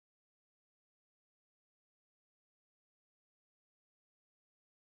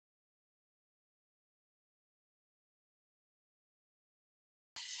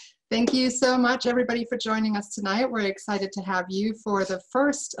Thank you so much, everybody, for joining us tonight. We're excited to have you for the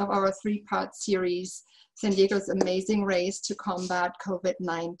first of our three-part series, San Diego's Amazing Race to Combat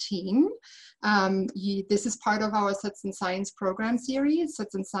COVID-19. This is part of our Suds Science program series.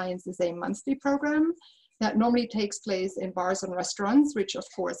 Suds Science is a monthly program that normally takes place in bars and restaurants, which of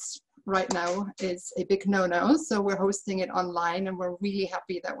course right now is a big no-no. So we're hosting it online, and we're really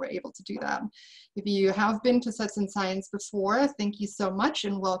happy that we're able to do that. If you have been to Suds Science before, thank you so much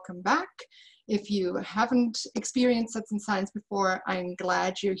and welcome back. If you haven't experienced Suds Science before, I'm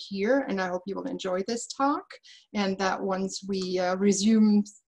glad you're here, and I hope you will enjoy this talk, and that once we resume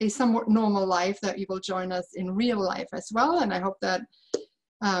a somewhat normal life, that you will join us in real life as well. And I hope that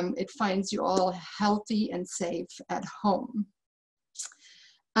it finds you all healthy and safe at home.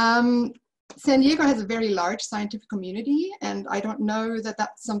 San Diego has a very large scientific community, and I don't know that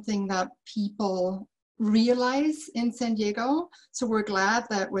that's something that people realize in San Diego. So we're glad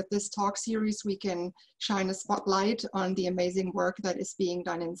that with this talk series, we can shine a spotlight on the amazing work that is being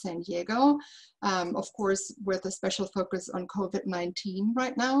done in San Diego. Of course, with a special focus on COVID-19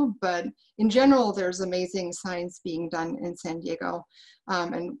 right now, but in general, there's amazing science being done in San Diego.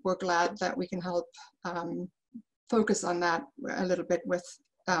 And we're glad that we can help focus on that a little bit with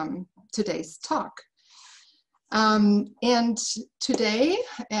today's talk. And today,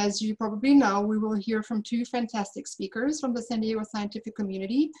 as you probably know, we will hear from two fantastic speakers from the San Diego scientific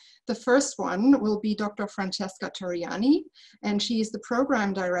community. The first one will be Dr. Francesca Torriani, and she is the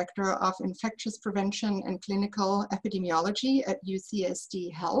Program Director of Infectious Prevention and Clinical Epidemiology at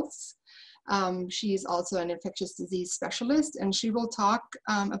UCSD Health. She is also an infectious disease specialist, and she will talk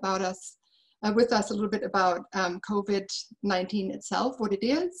with us a little bit about COVID-19 itself, what it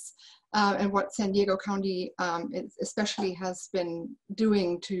is, and what San Diego County especially has been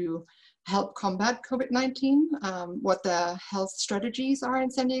doing to help combat COVID-19, what the health strategies are in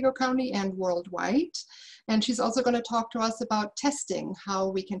San Diego County and worldwide. And she's also going to talk to us about testing, how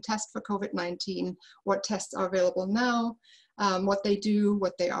we can test for COVID-19, what tests are available now, what they do,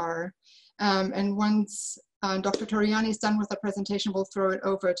 what they are. And once Dr. Torriani is done with the presentation, we'll throw it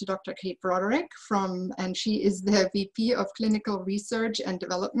over to Dr. Kate Broderick and she is the VP of Clinical Research and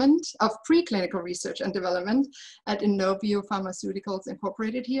Development, of Preclinical Research and Development at Inovio Pharmaceuticals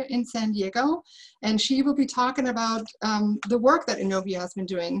Inc. here in San Diego. And she will be talking about the work that Inovio has been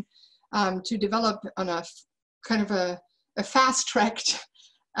doing to develop on a kind of a fast-tracked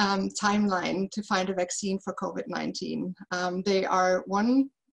timeline to find a vaccine for COVID-19. They are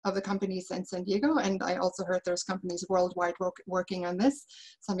one of the companies in San Diego, and I also heard there's companies worldwide working on this.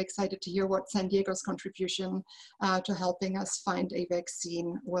 So I'm excited to hear what San Diego's contribution to helping us find a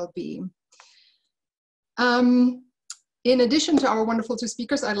vaccine will be. In addition to our wonderful two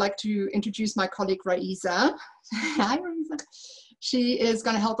speakers, I'd like to introduce my colleague Raisa. Hi, Raisa. She is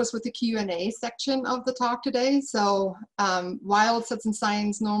going to help us with the Q&A section of the talk today. So while Suds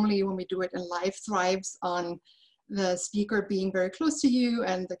Science, normally when we do it in live, thrives on the speaker being very close to you,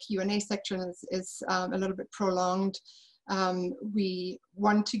 and the Q&A section is a little bit prolonged. We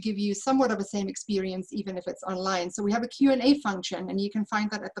want to give you somewhat of the same experience, even if it's online. So we have a Q&A function, and you can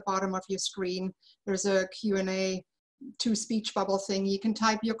find that at the bottom of your screen. There's a Q&A to speech bubble thing. You can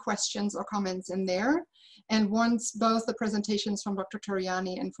type your questions or comments in there. And once both the presentations from Dr.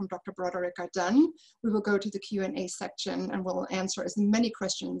 Torriani and from Dr. Broderick are done, we will go to the Q&A section and we'll answer as many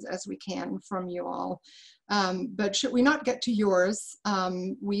questions as we can from you all. But should we not get to yours,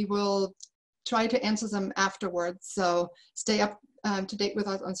 we will try to answer them afterwards. So stay up to date with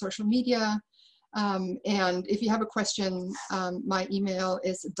us on social media. And if you have a question, my email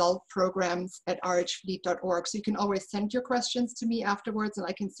is adultprograms@rhfleet.org. So you can always send your questions to me afterwards, and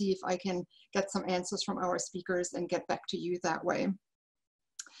I can see if I can get some answers from our speakers and get back to you that way.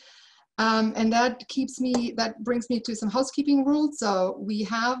 And that brings me to some housekeeping rules. So we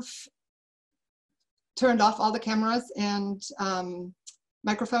have turned off all the cameras and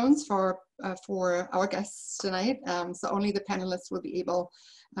microphones for our guests tonight. So only the panelists will be able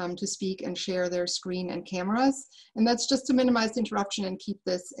to speak and share their screen and cameras. And that's just to minimize interruption and keep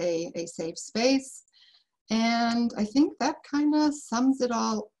this a safe space. And I think that kind of sums it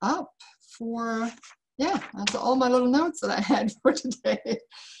all up that's all my little notes that I had for today.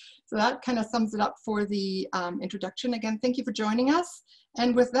 So that kind of sums it up for the introduction. Again, thank you for joining us.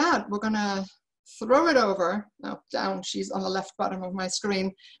 And with that, we're gonna throw it over, down, she's on the left bottom of my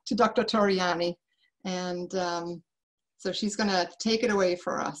screen, to Dr. Torriani. And so she's gonna take it away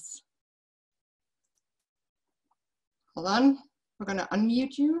for us. Hold on, we're gonna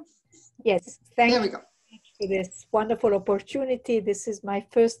unmute you. Yes, thank you. There we go. For this wonderful opportunity. This is my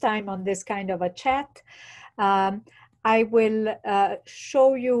first time on this kind of a chat. I will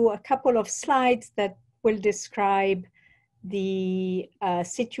show you a couple of slides that will describe the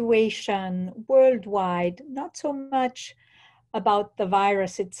situation worldwide, not so much about the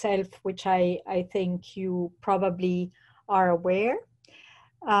virus itself, which I think you probably are aware.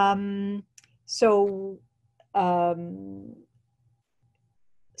 So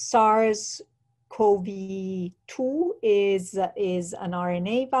SARS-CoV-2 is an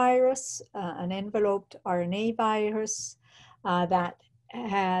RNA virus, an enveloped RNA virus that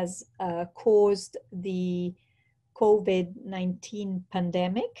has caused the COVID-19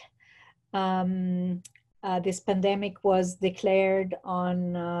 pandemic. This pandemic was declared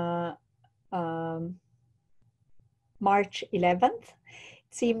on March 11th.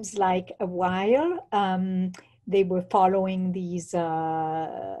 It seems like a while. They were following the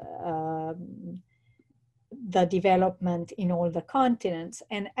development in all the continents.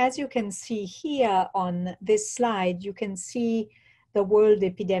 And as you can see here on this slide, you can see the world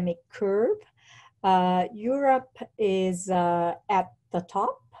epidemic curve. Europe is at the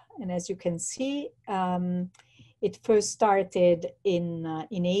top. And as you can see, it first started in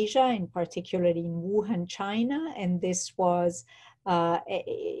Asia, in particularly in Wuhan, China. And this was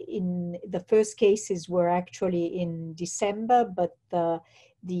in the first cases were actually in December, but the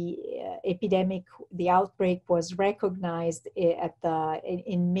epidemic, the outbreak was recognized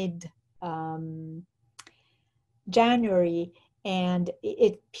in mid January, and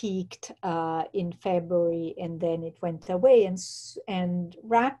it peaked in February, and then it went away, and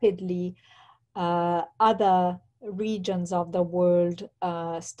rapidly other regions of the world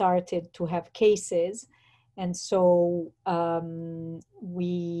started to have cases. And so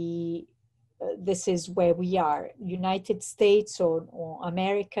this is where we are. United States or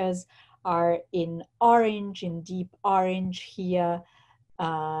Americas are in orange, in deep orange here.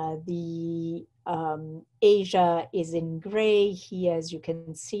 Asia is in gray here, as you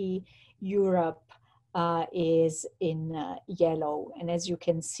can see. Europe is in yellow. And as you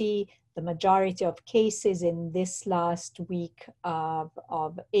can see, the majority of cases in this last week of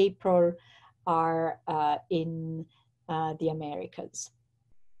April are in the Americas.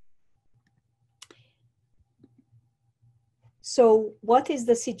 So what is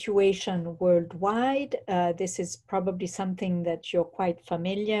the situation worldwide? This is probably something that you're quite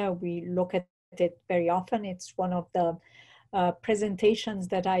familiar. We look at it very often. It's one of the presentations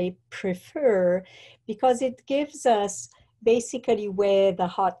that I prefer because it gives us basically where the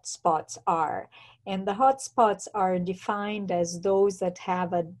hot spots are. And the hot spots are defined as those that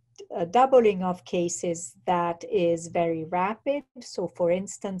have a doubling of cases that is very rapid. So for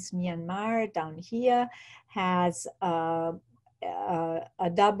instance, Myanmar down here has a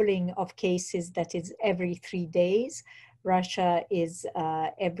doubling of cases that is every 3 days. Russia is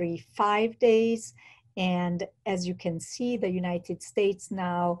every 5 days. And as you can see, the United States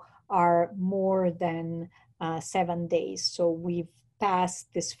now are more than 7 days. So we've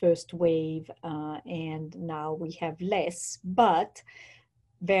passed this first wave and now we have less. But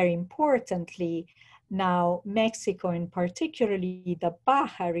very importantly, now Mexico, and particularly the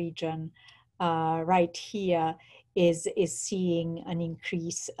Baja region right here, is seeing an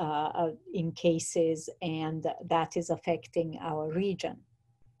increase in cases, and that is affecting our region.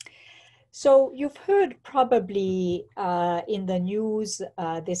 So you've heard probably in the news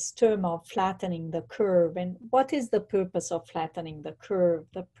this term of flattening the curve. And what is the purpose of flattening the curve?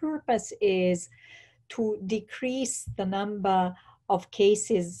 The purpose is to decrease the number of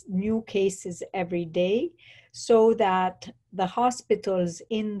cases, new cases every day, so that the hospitals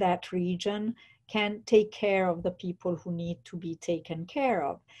in that region can take care of the people who need to be taken care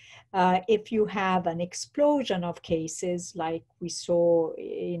of. If you have an explosion of cases like we saw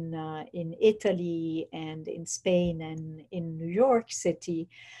in Italy and in Spain and in New York City,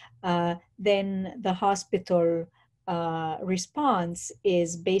 then the hospital response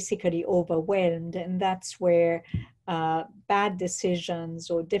is basically overwhelmed, and that's where bad decisions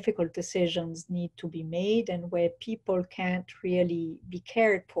or difficult decisions need to be made and where people can't really be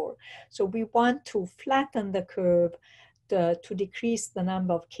cared for. So we want to flatten the curve to decrease the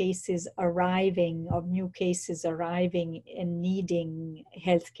number of cases arriving, of new cases arriving and needing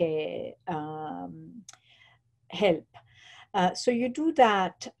healthcare help. So you do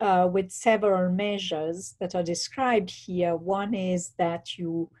that with several measures that are described here. One is that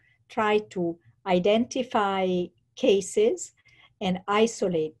you try to identify cases and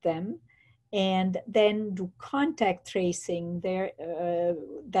isolate them, and then do contact tracing there.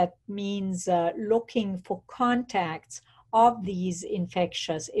 That means looking for contacts of these new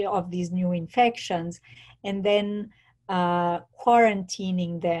infections, and then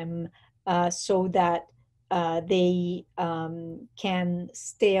quarantining them so that they can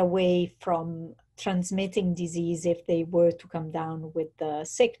stay away from transmitting disease if they were to come down with the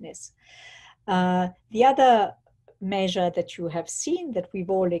sickness. The other measure that you have seen that we've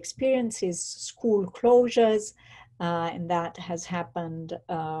all experienced is school closures, and that has happened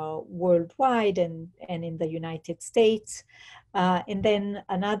worldwide and in the United States. And then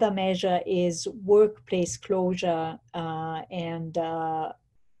another measure is workplace closure and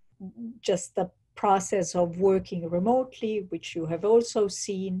just the process of working remotely, which you have also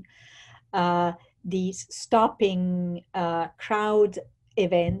seen. These stopping crowd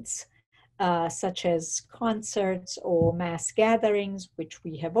events, such as concerts or mass gatherings, which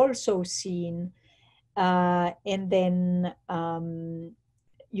we have also seen, and then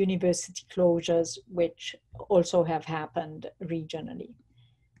university closures, which also have happened regionally.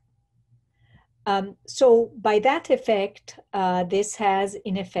 So by that effect, this has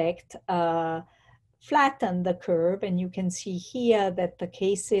in effect flattened the curve, and you can see here that the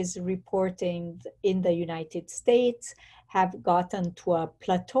cases reported in the United States have gotten to a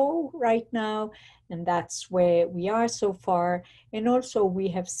plateau right now, and that's where we are so far. And also we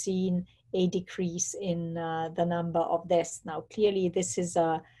have seen a decrease in the number of deaths. Now, clearly this is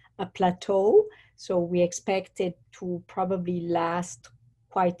a plateau, so we expect it to probably last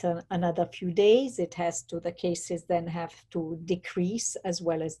quite another few days. The cases then have to decrease as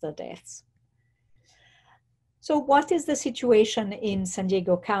well as the deaths. So what is the situation in San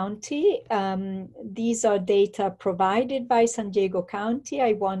Diego County? These are data provided by San Diego County.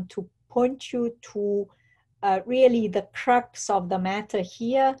 I want to point you to really the crux of the matter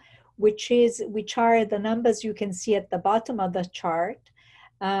here, which are the numbers you can see at the bottom of the chart,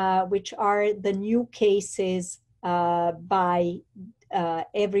 which are the new cases by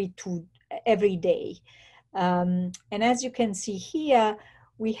every day. And as you can see here,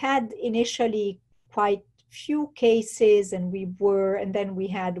 we had initially quite few cases, and then we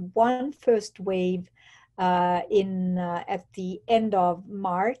had one first wave at the end of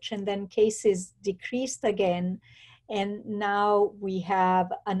March, and then cases decreased again, and now we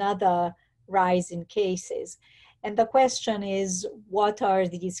have another rise in cases. And the question is, what are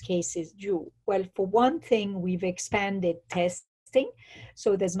these cases due? Well, for one thing, we've expanded testing.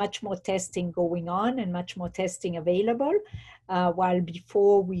 So there's much more testing going on and much more testing available, while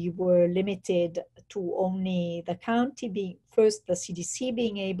before we were limited to only the county first the CDC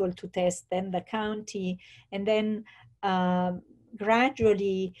being able to test, then the county, and then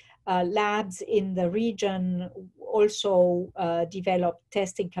gradually labs in the region also developed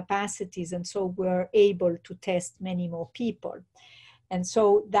testing capacities, and so we're able to test many more people. And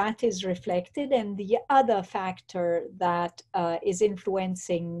so that is reflected. And the other factor that is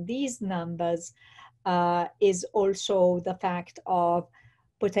influencing these numbers is also the fact of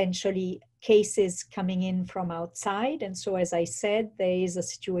potentially cases coming in from outside. And so, as I said, there is a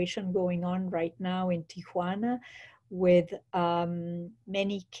situation going on right now in Tijuana with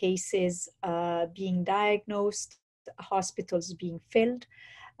many cases being diagnosed, hospitals being filled,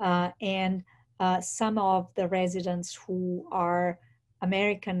 and some of the residents who are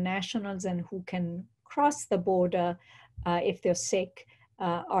American nationals and who can cross the border if they're sick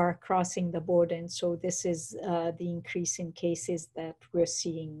are crossing the border. And so this is the increase in cases that we're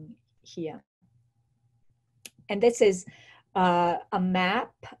seeing here. And this is a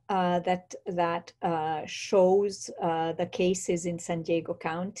map that shows the cases in San Diego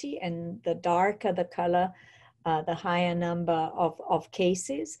County, and the darker the color, the higher number of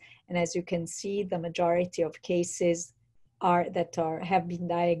cases. And as you can see, the majority of cases have been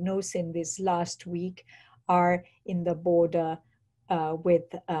diagnosed in this last week are in the border with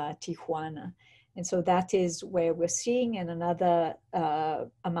Tijuana. And so that is where we're seeing, and another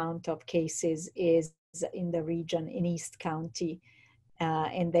amount of cases is in the region in East County,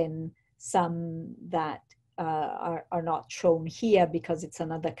 and then some that are not shown here because it's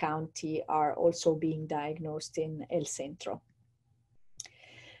another county are also being diagnosed in El Centro.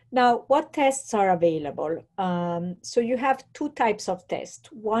 Now, what tests are available? So you have two types of tests.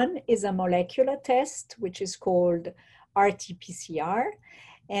 One is a molecular test, which is called RT-PCR.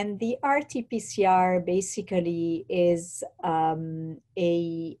 And the RT-PCR basically is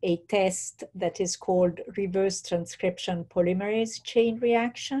a test that is called reverse transcription polymerase chain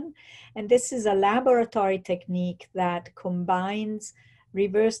reaction. And this is a laboratory technique that combines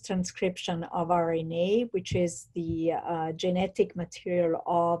reverse transcription of RNA, which is the genetic material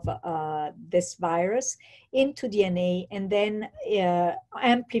of this virus, into DNA, and then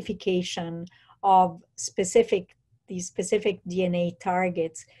amplification of specific these specific DNA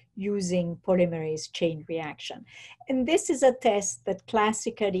targets using polymerase chain reaction. And this is a test that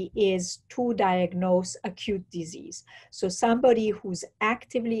classically is to diagnose acute disease. So somebody who's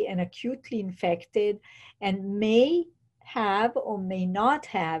actively and acutely infected and may have or may not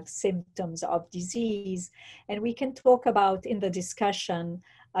have symptoms of disease. And we can talk about in the discussion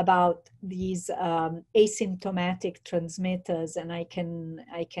about these asymptomatic transmitters, and I can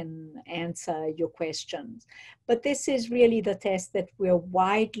answer your questions. But this is really the test that we're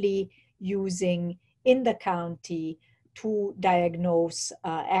widely using in the county to diagnose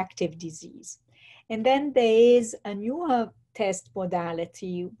active disease. And then there is a newer test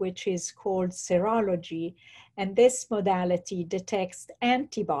modality, which is called serology. And this modality detects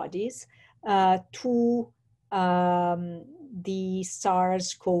antibodies to the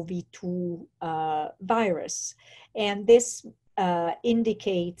SARS-CoV-2 virus. And this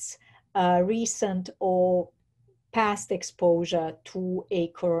indicates recent or past exposure to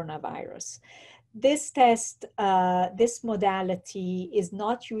a coronavirus. This test, this modality is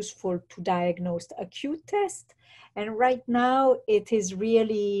not useful to diagnose acute tests. And right now it is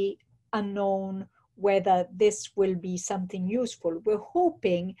really unknown whether this will be something useful. We're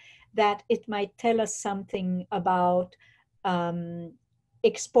hoping that it might tell us something about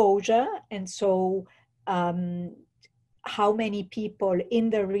exposure, and so how many people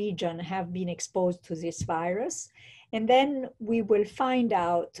in the region have been exposed to this virus. And then we will find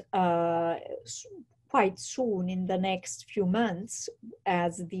out quite soon, in the next few months,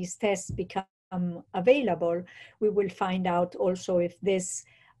 as these tests become available, we will find out also if this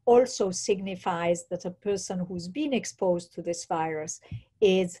also signifies that a person who's been exposed to this virus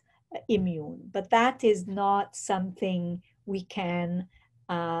is immune. But that is not something we can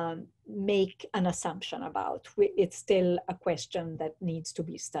make an assumption about. It's still a question that needs to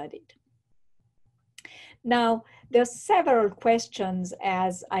be studied. Now, there are several questions,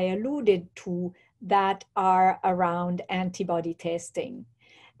 as I alluded to, that are around antibody testing.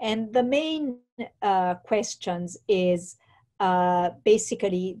 And the main questions is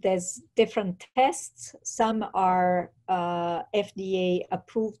basically there's different tests. Some are FDA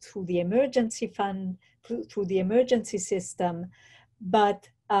approved through the emergency fund, through the emergency system, but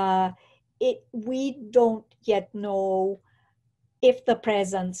we don't yet know if the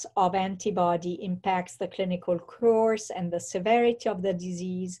presence of antibody impacts the clinical course and the severity of the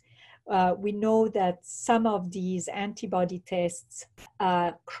disease. We know that some of these antibody tests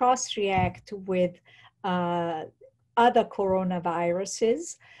cross-react with other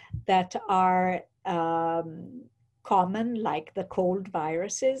coronaviruses that are common, like the cold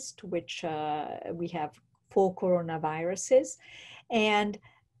viruses, to which we have 4 coronaviruses. And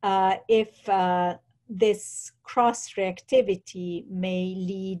if this cross-reactivity may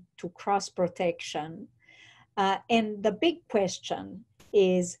lead to cross-protection. And the big question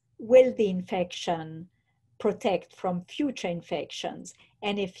is, will the infection protect from future infections?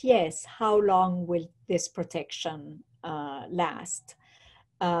 And if yes, how long will this protection last?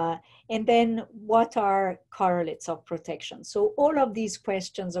 And then what are correlates of protection? So all of these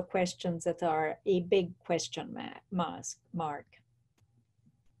questions are questions that are a big question mark.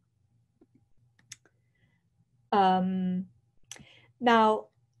 Now,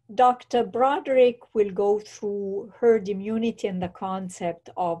 Dr. Broderick will go through herd immunity and the concept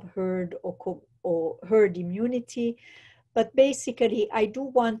of herd or herd immunity. But basically, I do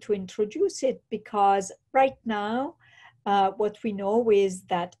want to introduce it because right now, what we know is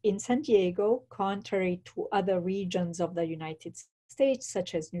that in San Diego, contrary to other regions of the United States,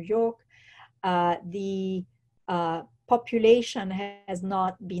 such as New York, the population has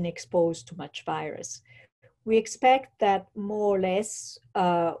not been exposed to much virus. We expect that more or less,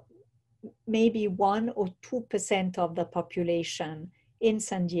 maybe 1 or 2% of the population in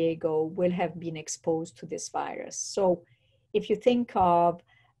San Diego will have been exposed to this virus. So if you think of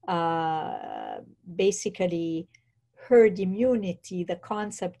basically herd immunity, the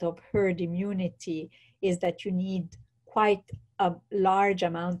concept of herd immunity is that you need quite a large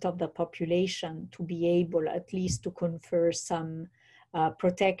amount of the population to be able at least to confer some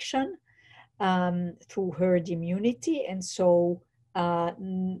protection through herd immunity. And so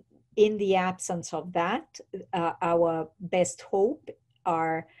in the absence of that, our best hope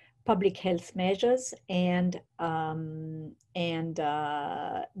are public health measures and the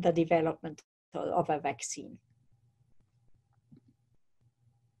development of a vaccine.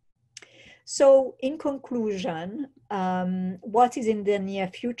 So in conclusion, what is in the near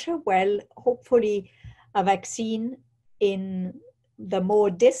future? Well, hopefully a vaccine in the more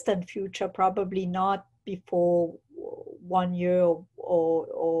distant future, probably not before 1 year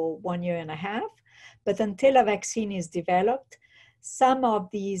or 1 year and a half. But until a vaccine is developed, some of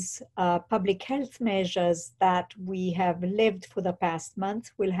these public health measures that we have lived for the past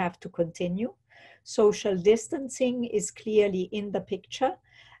month will have to continue. Social distancing is clearly in the picture,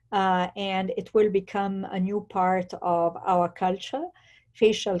 and it will become a new part of our culture.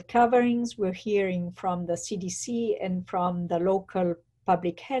 Facial coverings, we're hearing from the CDC and from the local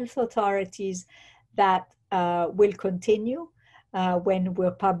public health authorities that will continue when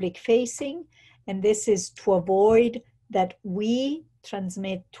we're public facing. And this is to avoid that we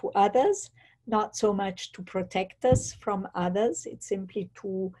transmit to others, not so much to protect us from others. It's simply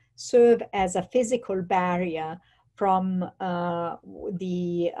to serve as a physical barrier from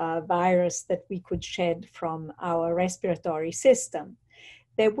the virus that we could shed from our respiratory system.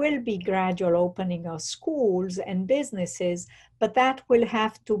 There will be gradual opening of schools and businesses, but that will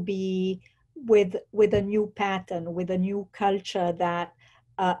have to be with a new pattern, with a new culture that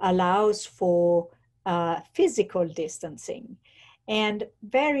allows for physical distancing. And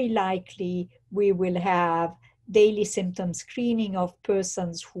very likely we will have daily symptom screening of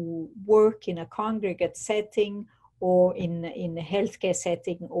persons who work in a congregate setting or in a healthcare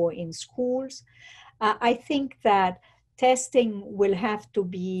setting or in schools. I think that testing will have to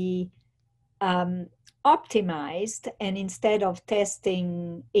be optimized, and instead of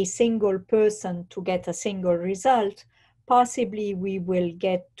testing a single person to get a single result, possibly we will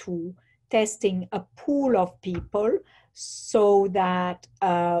get to testing a pool of people so that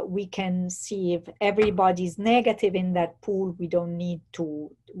we can see if everybody's negative in that pool. We don't need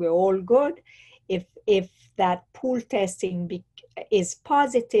to, we're all good. If that pool testing is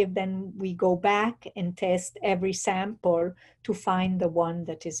positive, then we go back and test every sample to find the one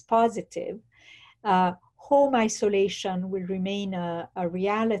that is positive. Home isolation will remain a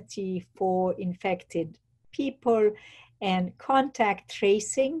reality for infected people, and contact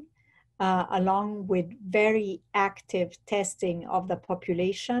tracing, along with very active testing of the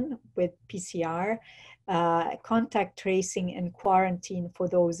population with PCR, contact tracing and quarantine for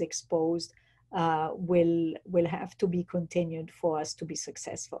those exposed will have to be continued for us to be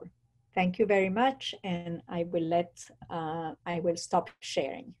successful. Thank you very much, and I will stop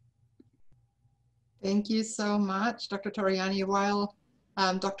sharing. Thank you so much, Dr. Torriani. While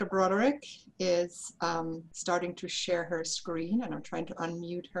Dr. Broderick is starting to share her screen, and I'm trying to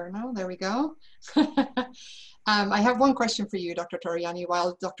unmute her now. There we go. I have one question for you, Dr. Torriani,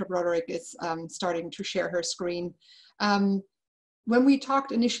 while Dr. Broderick is starting to share her screen. When we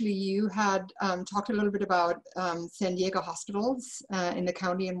talked initially, you had talked a little bit about San Diego hospitals in the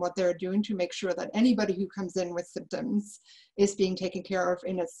county and what they're doing to make sure that anybody who comes in with symptoms is being taken care of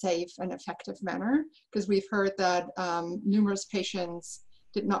in a safe and effective manner. Because we've heard that numerous patients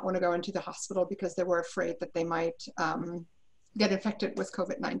did not want to go into the hospital because they were afraid that they might get infected with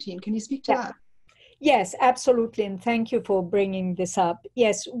COVID-19. Can you speak to that? Yes, absolutely. And thank you for bringing this up.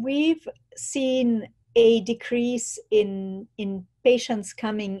 Yes, we've seen a decrease in patients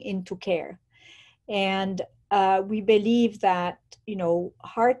coming into care. And we believe that,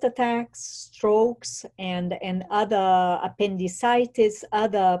 heart attacks, strokes, and other appendicitis,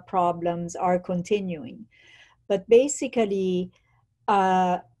 other problems are continuing. But basically,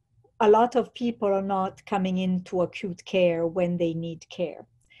 a lot of people are not coming into acute care when they need care.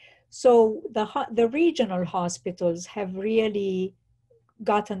 So the regional hospitals have really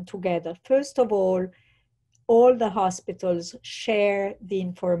gotten together. First of all the hospitals share the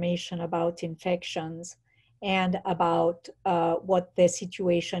information about infections and about what the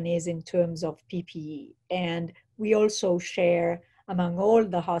situation is in terms of PPE. And we also share among all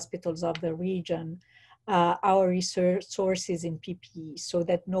the hospitals of the region our research sources in PPE so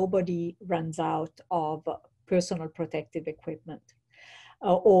that nobody runs out of personal protective equipment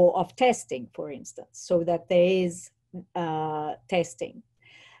or of testing, for instance, so that there is testing.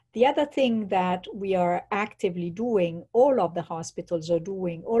 The other thing that we are actively doing, all of the hospitals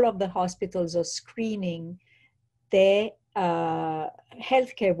are screening their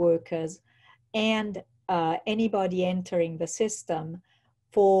healthcare workers and anybody entering the system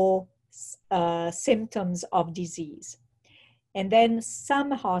for symptoms of disease. And then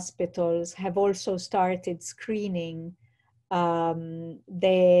some hospitals have also started screening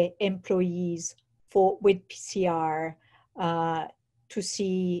their employees with PCR to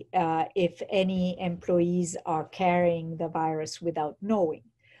see if any employees are carrying the virus without knowing.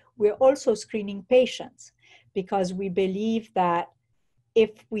 We're also screening patients because we believe that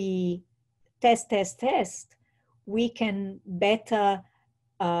if we test, we can better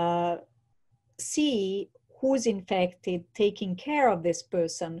see who's infected, taking care of this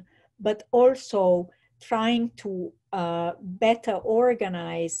person, but also trying to better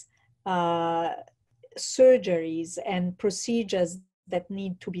organize surgeries and procedures that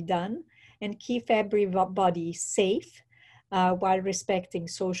need to be done and keep everybody safe while respecting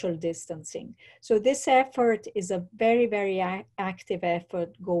social distancing. So this effort is a very, very active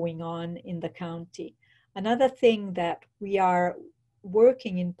effort going on in the county. Another thing that we are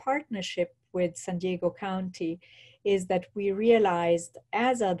working in partnership with San Diego County is that we realized,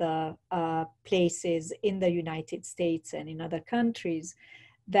 as other places in the United States and in other countries,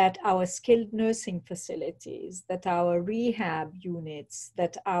 that our skilled nursing facilities, that our rehab units,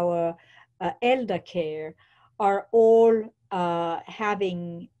 that our elder care are all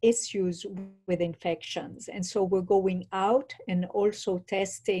having issues with infections. And so we're going out and also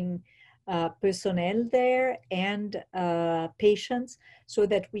testing personnel there and patients so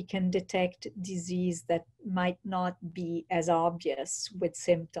that we can detect disease that might not be as obvious with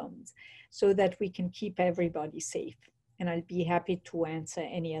symptoms, so that we can keep everybody safe. And I'll be happy to answer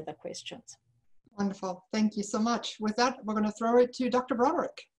any other questions. Wonderful. Thank you so much. With that, we're going to throw it to Dr.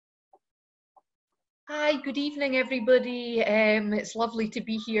 Broderick. Hi, good evening, everybody. It's lovely to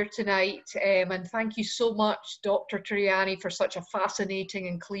be here tonight. And thank you so much, Dr. Torriani, for such a fascinating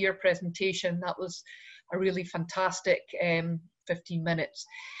and clear presentation. That was a really fantastic 15 minutes.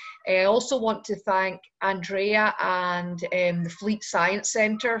 I also want to thank Andrea and the Fleet Science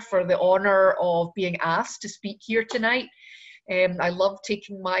Centre for the honour of being asked to speak here tonight. I love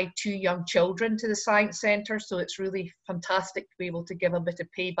taking my 2 young children to the Science Centre, so it's really fantastic to be able to give a bit of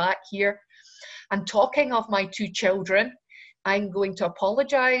payback here. And talking of my 2 children, I'm going to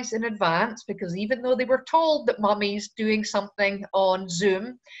apologise in advance, because even though they were told that Mummy's doing something on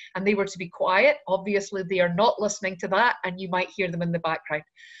Zoom and they were to be quiet, obviously they are not listening to that and you might hear them in the background.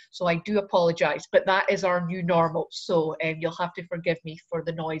 So I do apologise, but that is our new normal. So you'll have to forgive me for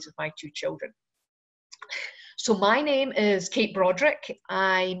the noise of my 2 children. So my name is Kate Broderick.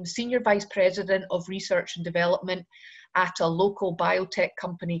 I'm Senior Vice President of Research and Development at a local biotech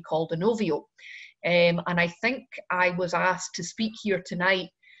company called Inovio. And I think I was asked to speak here tonight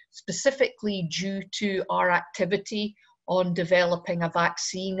specifically due to our activity on developing a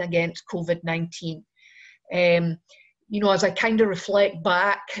vaccine against COVID-19. You know, as I kind of reflect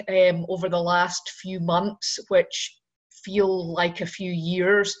back over the last few months, which feel like a few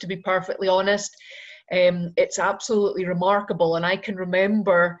years, to be perfectly honest, it's absolutely remarkable. And I can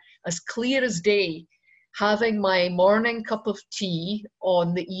remember as clear as day having my morning cup of tea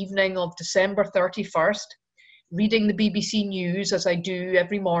on the evening of December 31st, reading the BBC News as I do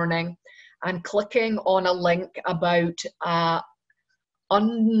every morning, and clicking on a link about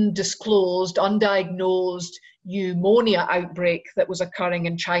undisclosed, undiagnosed pneumonia outbreak that was occurring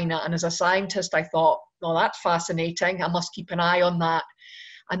in China. And as a scientist, I thought, well, that's fascinating. I must keep an eye on that.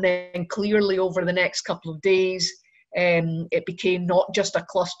 And then clearly over the next couple of days, it became not just a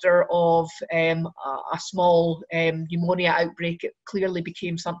cluster of a small pneumonia outbreak. It clearly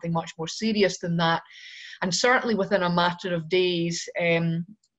became something much more serious than that. And certainly within a matter of days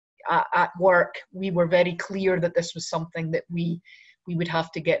at work, we were very clear that this was something that we would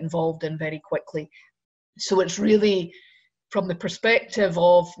have to get involved in very quickly. So it's really, from the perspective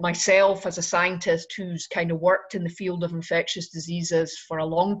of myself as a scientist who's kind of worked in the field of infectious diseases for a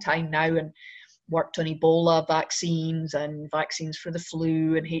long time now and worked on Ebola vaccines and vaccines for the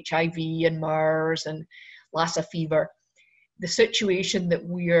flu and HIV and MERS and Lassa fever. The situation that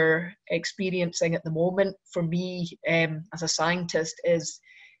we're experiencing at the moment, for me as a scientist, is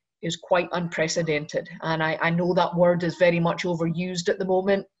quite unprecedented. And I know that word is very much overused at the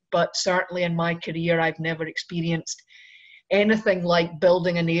moment, but certainly in my career, I've never experienced anything like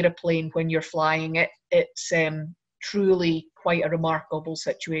building an aeroplane when you're flying it. It's truly quite a remarkable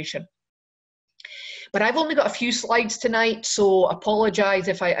situation. But I've only got a few slides tonight, so apologise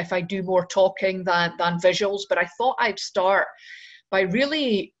if I do more talking than visuals. But I thought I'd start by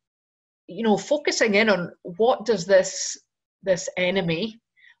really, you know, focusing in on what does this enemy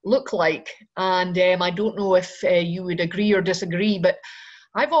look like. And I don't know if you would agree or disagree, but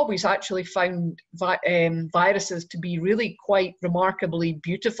I've always actually found viruses to be really quite remarkably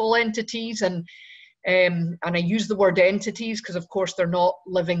beautiful entities. And I use the word entities because, of course, they're not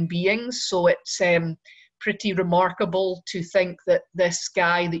living beings. So it's pretty remarkable to think that this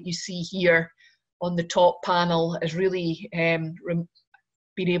guy that you see here on the top panel has really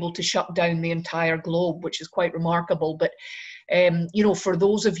been able to shut down the entire globe, which is quite remarkable. But, you know, for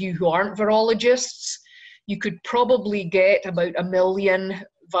those of you who aren't virologists, you could probably get about 1 million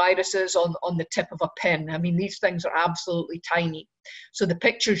viruses on the tip of a pin. I mean, these things are absolutely tiny. So the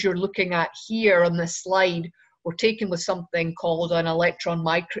pictures you're looking at here on this slide were taken with something called an electron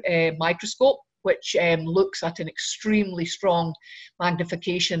microscope. which looks at an extremely strong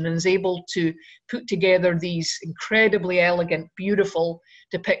magnification and is able to put together these incredibly elegant, beautiful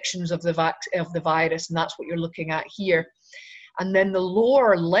depictions of the virus, and that's what you're looking at here. And then the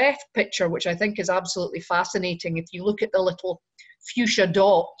lower left picture, which I think is absolutely fascinating, if you look at the little fuchsia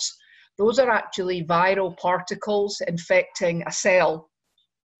dots, those are actually viral particles infecting a cell.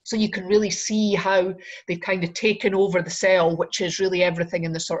 So you can really see how they've kind of taken over the cell, which is really everything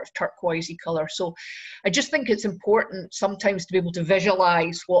in the sort of turquoisey color. So I just think it's important sometimes to be able to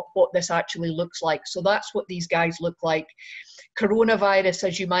visualize what this actually looks like. So that's what these guys look like. Coronavirus,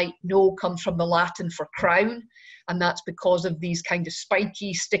 as you might know, comes from the Latin for crown, and that's because of these kind of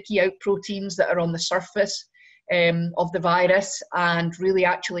spiky, sticky out proteins that are on the surface of the virus. And really,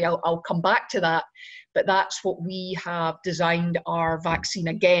 actually, I'll come back to that. But that's what we have designed our vaccine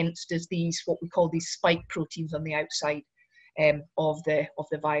against, is these, what we call these spike proteins on the outside of the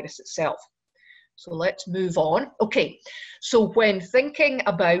virus itself. So let's move on. Okay, so when thinking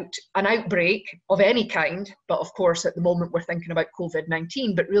about an outbreak of any kind, but of course at the moment we're thinking about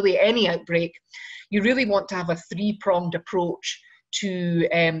COVID-19, but really any outbreak, you really want to have a three-pronged approach to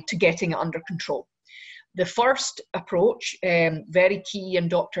getting it under control. The first approach, very key, and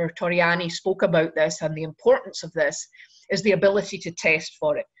Dr. Torriani spoke about this and the importance of this, is the ability to test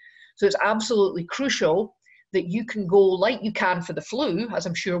for it. So it's absolutely crucial that you can go, like you can for the flu, as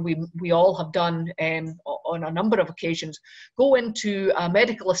I'm sure we all have done on a number of occasions, go into a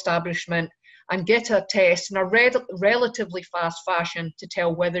medical establishment and get a test in a relatively fast fashion to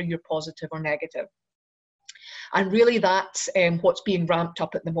tell whether you're positive or negative. And really that's what's being ramped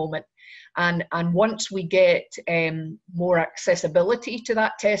up at the moment. And once we get more accessibility to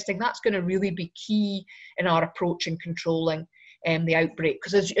that testing, that's going to really be key in our approach in controlling the outbreak.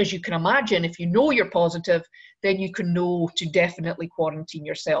 Because as you can imagine, if you know you're positive, then you can know to definitely quarantine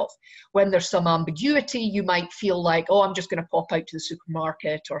yourself. When there's some ambiguity, you might feel like, oh, I'm just going to pop out to the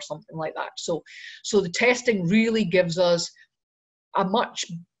supermarket or something like that. So the testing really gives us a much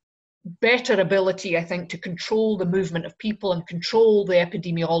better ability, I think, to control the movement of people and control the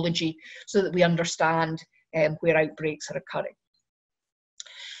epidemiology so that we understand where outbreaks are occurring.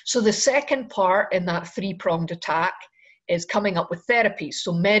 So the second part in that three-pronged attack is coming up with therapies,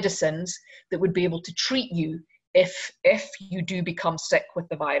 so medicines that would be able to treat you if you do become sick with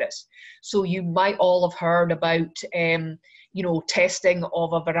the virus. So you might all have heard about testing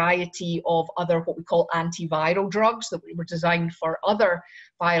of a variety of other what we call antiviral drugs that were designed for other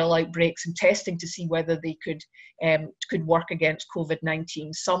viral outbreaks, and testing to see whether they could work against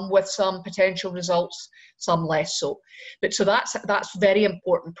COVID-19. Some with some potential results, some less so. But so that's very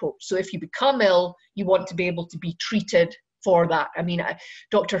important. So if you become ill, you want to be able to be treated for that. I mean,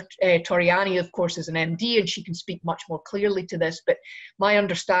 Dr. Torriani, of course, is an MD, and she can speak much more clearly to this, but my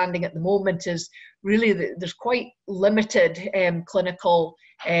understanding at the moment is really that there's quite limited clinical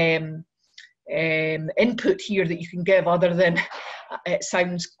input here that you can give, other than, it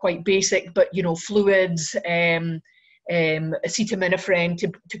sounds quite basic, but fluids, acetaminophen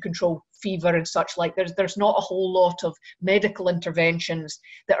to control fever and such like. There's not a whole lot of medical interventions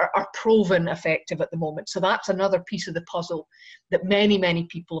that are proven effective at the moment. So that's another piece of the puzzle that many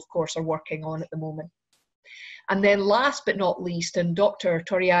people, of course, are working on at the moment. And then last but not least, and Dr.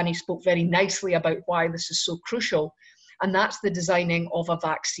 Torriani spoke very nicely about why this is so crucial, and that's the designing of a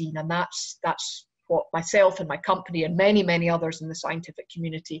vaccine. And that's what myself and my company and many others in the scientific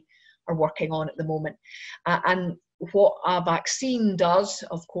community are working on at the moment. And what a vaccine does,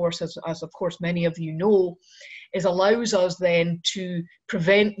 of course, as of course many of you know, is allows us then to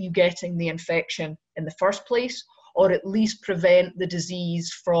prevent you getting the infection in the first place, or at least prevent the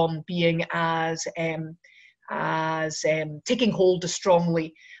disease from being as taking hold as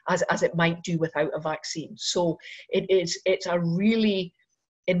strongly as it might do without a vaccine. So it's a really,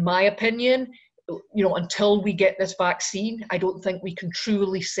 in my opinion, until we get this vaccine, I don't think we can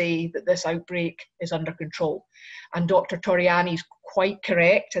truly say that this outbreak is under control. And Dr. Torriani is quite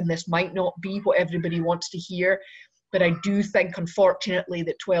correct, and this might not be what everybody wants to hear, but I do think, unfortunately,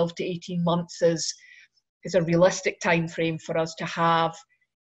 that 12 to 18 months is a realistic time frame for us to have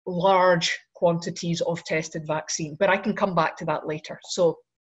large quantities of tested vaccine. But I can come back to that later. So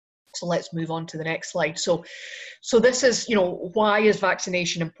let's move on to the next slide. So this is, why is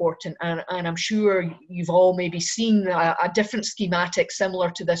vaccination important? And I'm sure you've all maybe seen a different schematic similar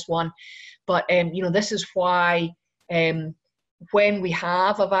to this one. But, this is why when we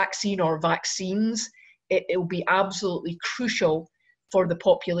have a vaccine or vaccines, it will be absolutely crucial for the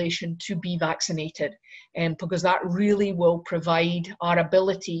population to be vaccinated, because that really will provide our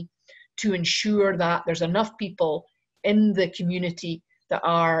ability to ensure that there's enough people in the community that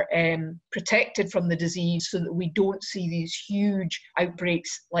are protected from the disease so that we don't see these huge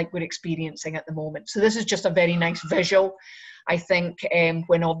outbreaks like we're experiencing at the moment. So this is just a very nice visual. I think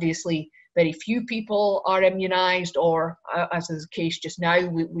when obviously very few people are immunized, or as is the case just now,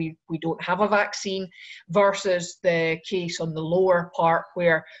 we don't have a vaccine, versus the case on the lower part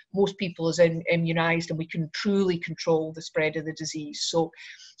where most people is immunized and we can truly control the spread of the disease. So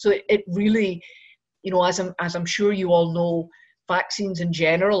it really, you know, as I'm sure you all know, vaccines in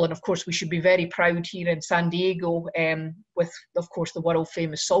general, and of course we should be very proud here in San Diego with, of course, the world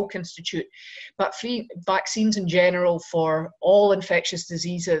famous Salk Institute, but vaccines in general for all infectious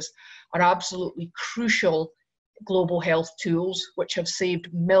diseases are absolutely crucial global health tools which have saved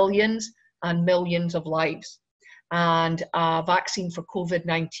millions and millions of lives. And a vaccine for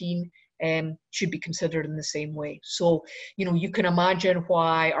COVID-19 should be considered in the same way. So, you know, you can imagine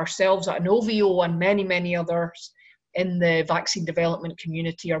why ourselves at Inovio and many, many others in the vaccine development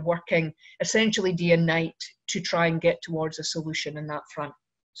community are working essentially day and night to try and get towards a solution in that front.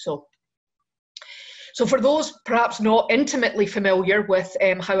 So for those perhaps not intimately familiar with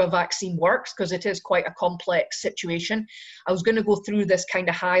how a vaccine works, because it is quite a complex situation, I was going to go through this kind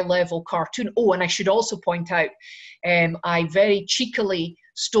of high-level cartoon. Oh, and I should also point out, I very cheekily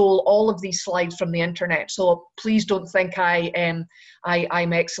stole all of these slides from the internet, so please don't think I'm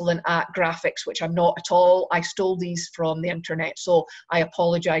excellent at graphics, which I'm not at all. I stole these from the internet, so I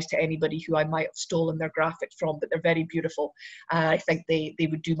apologize to anybody who I might have stolen their graphics from, but they're very beautiful. I think they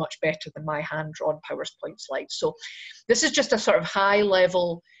would do much better than my hand-drawn PowerPoint slides. So this is just a sort of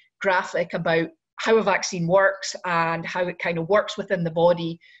high-level graphic about how a vaccine works and how it kind of works within the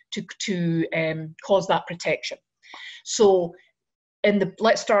body to cause that protection. So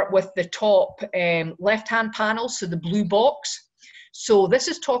let's start with the top left-hand panel, so the blue box. So this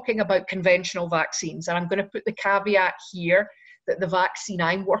is talking about conventional vaccines, and I'm going to put the caveat here that the vaccine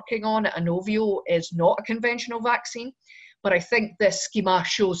I'm working on at Inovio is not a conventional vaccine, but I think this schema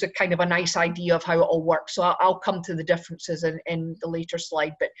shows a kind of a nice idea of how it all works. So I'll come to the differences in the later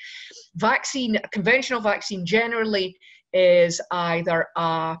slide. But a conventional vaccine generally is either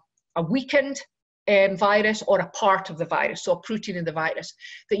a weakened virus or a part of the virus, so a protein in the virus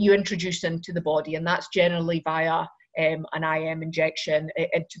that you introduce into the body, and that's generally via an IM injection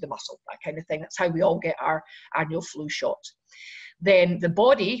into the muscle, that kind of thing. That's how we all get our annual flu shots. Then the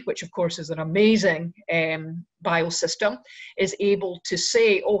body, which of course is an amazing biosystem, is able to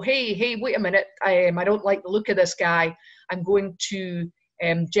say, oh, hey, wait a minute, I don't like the look of this guy. I'm going to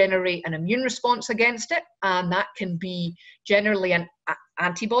generate an immune response against it, and that can be generally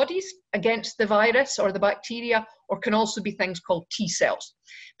antibodies against the virus or the bacteria, or can also be things called T cells.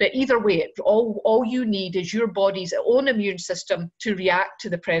 But either way, all you need is your body's own immune system to react to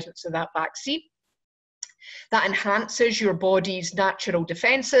the presence of that vaccine. That enhances your body's natural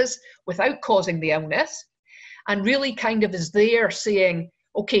defenses without causing the illness, and really kind of is there saying,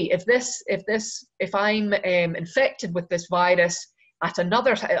 okay, if I'm infected with this virus at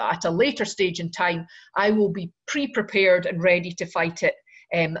a later stage in time, I will be pre-prepared and ready to fight it,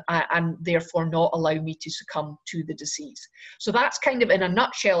 and therefore not allow me to succumb to the disease. So that's kind of in a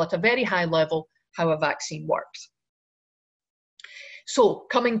nutshell, at a very high level, how a vaccine works. So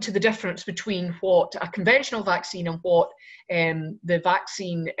coming to the difference between what a conventional vaccine and what the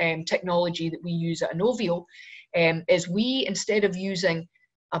vaccine technology that we use at Inovio is, we, instead of using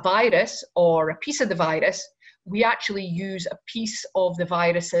a virus or a piece of the virus, we actually use a piece of the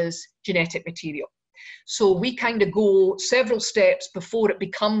virus's genetic material. So we kind of go several steps before it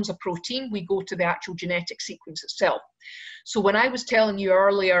becomes a protein. We go to the actual genetic sequence itself. So when I was telling you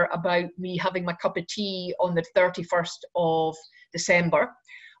earlier about me having my cup of tea on the 31st of December,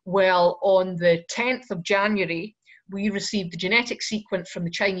 well, on the 10th of January, we received the genetic sequence from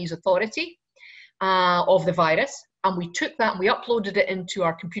the Chinese authority of the virus, and we took that and we uploaded it into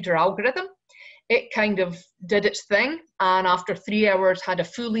our computer algorithm. It kind of did its thing, and after 3 hours had a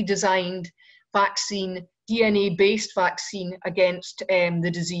fully designed vaccine, DNA-based vaccine against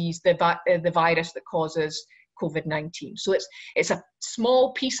the disease, the virus that causes COVID-19. So it's a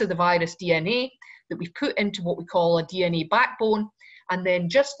small piece of the virus DNA that we put into what we call a DNA backbone, and then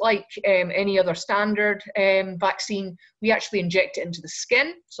just like any other standard vaccine, we actually inject it into the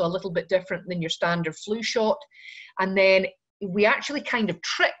skin, so a little bit different than your standard flu shot, and then we actually kind of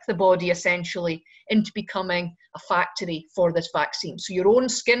trick the body essentially into becoming a factory for this vaccine. So your own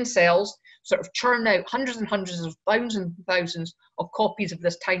skin cells sort of churn out hundreds and hundreds of thousands of copies of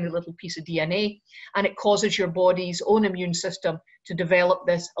this tiny little piece of DNA, and it causes your body's own immune system to develop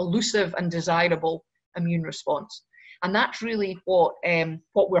this elusive and desirable immune response. And that's really what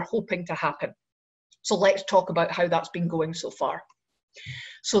we're hoping to happen. So let's talk about how that's been going so far.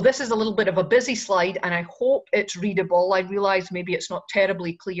 So this is a little bit of a busy slide, and I hope it's readable. I realize maybe it's not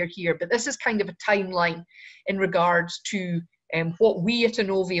terribly clear here, but this is kind of a timeline in regards to what we at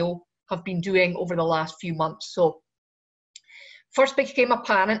Inovio have been doing over the last few months. So first became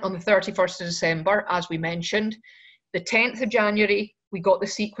apparent on the 31st of December, as we mentioned. The 10th of January, we got the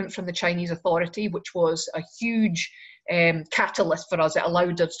sequence from the Chinese authority, which was a huge catalyst for us. It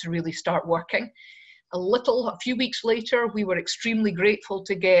allowed us to really start working. A few weeks later, we were extremely grateful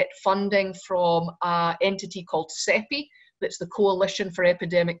to get funding from an entity called CEPI, that's the Coalition for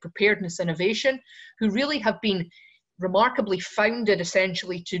Epidemic Preparedness Innovation, who really have been remarkably founded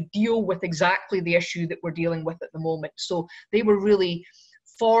essentially to deal with exactly the issue that we're dealing with at the moment. So they were really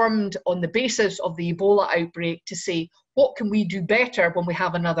formed on the basis of the Ebola outbreak to say, what can we do better when we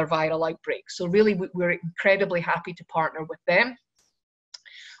have another viral outbreak? So really, we're incredibly happy to partner with them.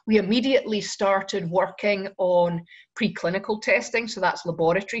 We immediately started working on preclinical testing, so that's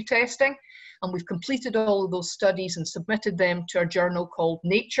laboratory testing, and we've completed all of those studies and submitted them to a journal called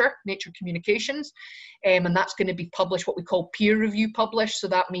Nature Communications, and that's going to be published, what we call peer review published, so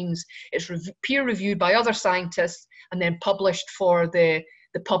that means it's peer reviewed by other scientists and then published for the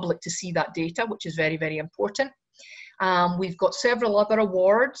public to see that data, which is very, very important. We've got several other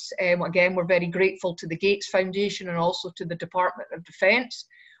awards. Again, we're very grateful to the Gates Foundation and also to the Department of Defense,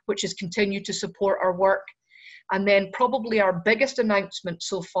 which has continued to support our work. And then probably our biggest announcement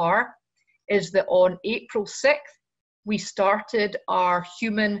so far is that on April 6th, we started our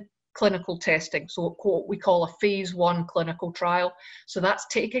human clinical testing, so what we call a phase 1 clinical trial. So that's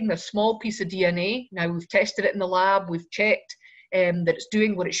taking the small piece of DNA. Now we've tested it in the lab, we've checked that it's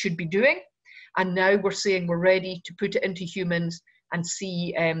doing what it should be doing, and now we're saying we're ready to put it into humans and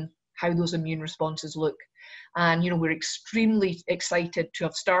see how those immune responses look. And we're extremely excited to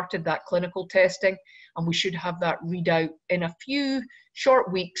have started that clinical testing, and we should have that readout in a few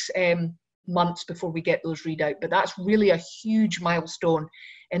short weeks, months before we get those readout. But that's really a huge milestone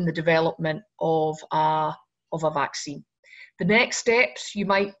in the development of a vaccine. The next steps, you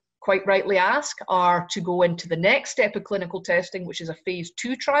might quite rightly ask, are to go into the next step of clinical testing, which is a phase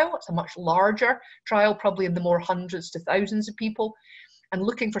 2 trial. It's a much larger trial, probably in the more hundreds to thousands of people, and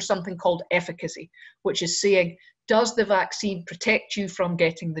looking for something called efficacy, which is saying, does the vaccine protect you from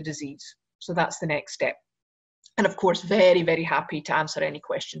getting the disease? So that's the next step. And of course, very, very happy to answer any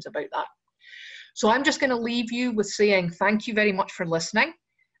questions about that. So I'm just going to leave you with saying thank you very much for listening.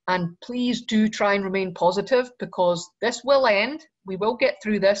 And please do try and remain positive, because this will end. We will get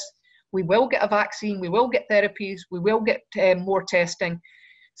through this. We will get a vaccine. We will get therapies. We will get more testing.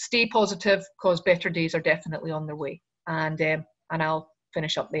 Stay positive, because better days are definitely on their way. And I'll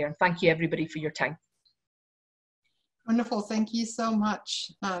finish up there. And thank you, everybody, for your time. Wonderful. Thank you so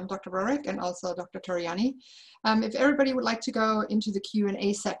much, Dr. Broderick, and also Dr. Torriani. If everybody would like to go into the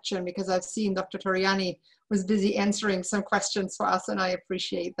Q&A section, because I've seen Dr. Torriani was busy answering some questions for us, and I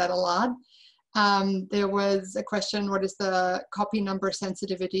appreciate that a lot. There was a question, what is the copy number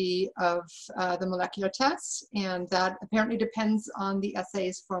sensitivity of the molecular test? And that apparently depends on the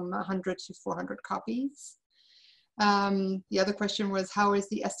assays from 100 to 400 copies. The other question was, how is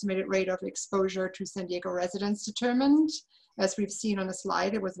the estimated rate of exposure to San Diego residents determined? As we've seen on the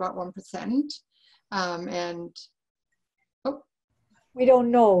slide, it was about 1%. We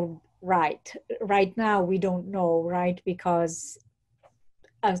don't know, right? Right now, we don't know, right? Because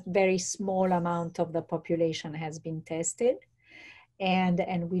a very small amount of the population has been tested,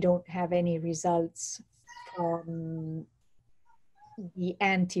 and we don't have any results from the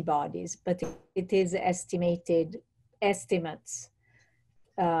antibodies, but it is estimates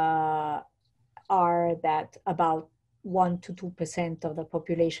are that about 1 to 2% of the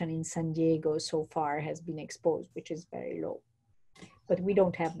population in San Diego so far has been exposed, which is very low. But we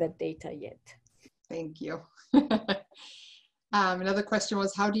don't have that data yet. Thank you. Another question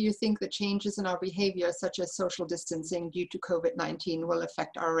was, how do you think the changes in our behavior, such as social distancing due to COVID-19, will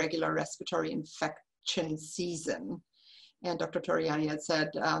affect our regular respiratory infection season? And Dr. Torriani had said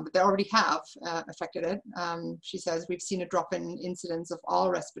that they already have affected it. She says, we've seen a drop in incidence of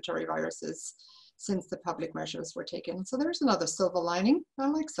all respiratory viruses since the public measures were taken. So there's another silver lining. I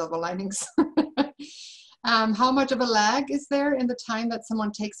like silver linings. How much of a lag is there in the time that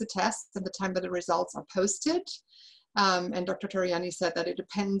someone takes a test and the time that the results are posted? And Dr. Torriani said that it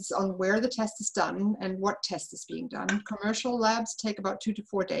depends on where the test is done and what test is being done. Commercial labs take about 2 to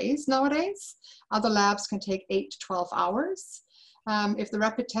 4 days nowadays. Other labs can take 8 to 12 hours. If the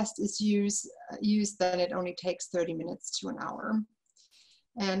rapid test is used, then it only takes 30 minutes to an hour.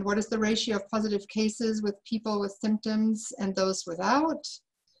 And what is the ratio of positive cases with people with symptoms and those without?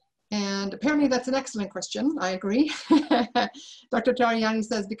 And apparently that's an excellent question. I agree. Dr. Torriani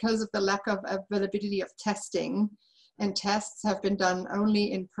says because of the lack of availability of testing, and tests have been done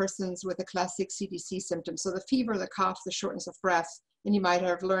only in persons with the classic CDC symptoms. So the fever, the cough, the shortness of breath. And you might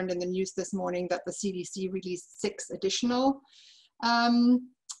have learned in the news this morning that the CDC released 6 additional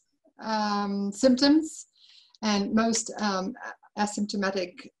symptoms. And most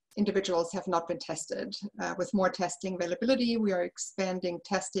asymptomatic individuals have not been tested. With more testing availability, we are expanding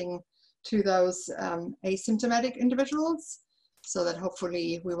testing to those asymptomatic individuals so that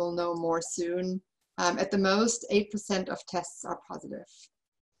hopefully we will know more soon. At the most, 8% of tests are positive.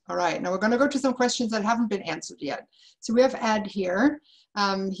 All right, now we're going to go to some questions that haven't been answered yet. So we have Ed here.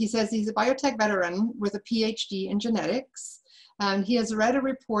 He says he's a biotech veteran with a PhD in genetics. He has read a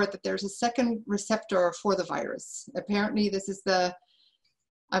report that there's a second receptor for the virus. Apparently this is the,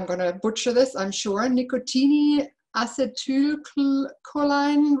 I'm going to butcher this, I'm sure, nicotine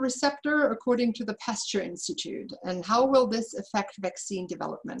acetylcholine receptor, according to the Pasteur Institute. And how will this affect vaccine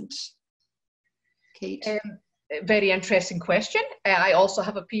development? Kate? Very interesting question. I also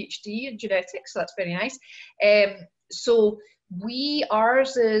have a PhD in genetics, so that's very nice. So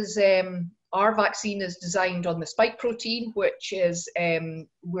ours is, our vaccine is designed on the spike protein, which is,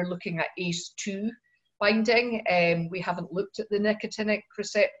 we're looking at ACE2 binding. We haven't looked at the nicotinic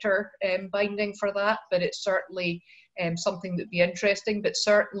receptor binding for that, but it's certainly something that'd be interesting. But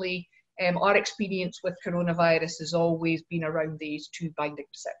certainly our experience with coronavirus has always been around the ACE2 binding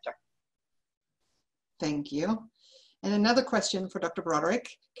receptor. Thank you. And another question for Dr. Broderick.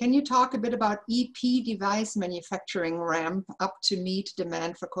 Can you talk a bit about EP device manufacturing ramp up to meet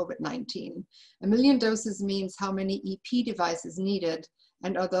demand for COVID-19? 1 million doses means how many EP devices needed,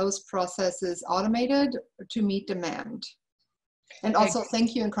 and are those processes automated to meet demand? And also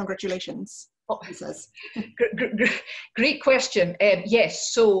thank you and congratulations, he says. Great question.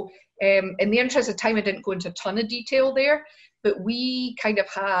 Yes, so in the interest of time, I didn't go into a ton of detail there, but we kind of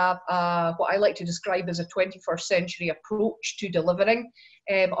have what I like to describe as a 21st century approach to delivering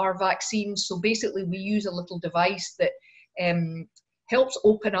our vaccines. So basically we use a little device that helps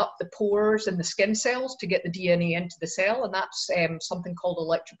open up the pores in the skin cells to get the DNA into the cell, and that's something called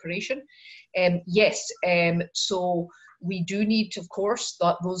electroporation. Yes, so we do need, of course,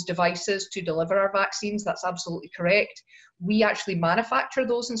 those devices to deliver our vaccines. That's absolutely correct. We actually manufacture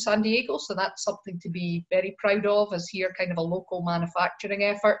those in San Diego, so that's something to be very proud of, as here kind of a local manufacturing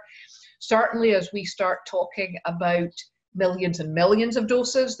effort. Certainly as we start talking about millions and millions of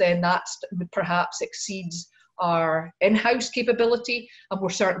doses, then that perhaps exceeds our in-house capability, and we're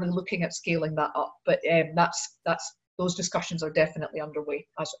certainly looking at scaling that up. But those discussions are definitely underway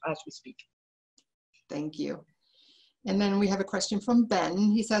as we speak. Thank you. And then we have a question from Ben.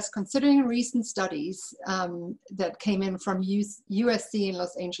 He says, considering recent studies that came in from USC in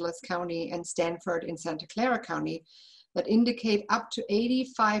Los Angeles County and Stanford in Santa Clara County that indicate up to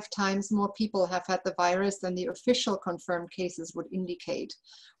 85 times more people have had the virus than the official confirmed cases would indicate,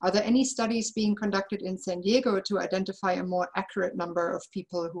 are there any studies being conducted in San Diego to identify a more accurate number of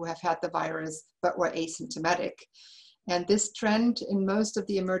people who have had the virus but were asymptomatic? And this trend in most of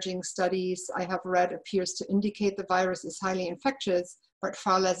the emerging studies I have read appears to indicate the virus is highly infectious, but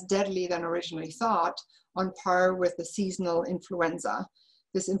far less deadly than originally thought, on par with the seasonal influenza.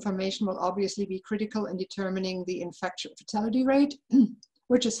 This information will obviously be critical in determining the infection fatality rate,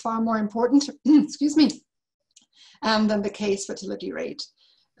 which is far more important, excuse me, than the case fatality rate.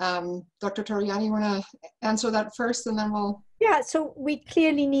 Dr. Torriani, you want to answer that first, and then we'll... Yeah, so we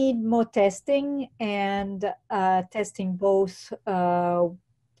clearly need more testing, and testing both for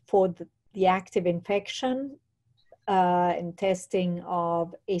the active infection and testing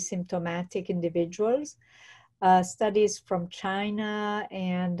of asymptomatic individuals. Studies from China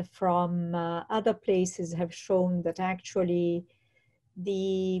and from other places have shown that actually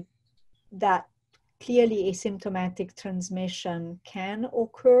that clearly asymptomatic transmission can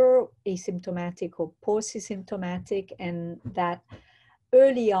occur, asymptomatic or post-asymptomatic, and that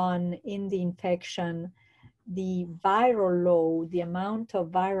early on in the infection, the viral load, the amount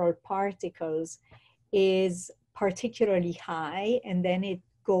of viral particles is particularly high, and then it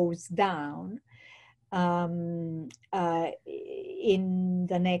goes down in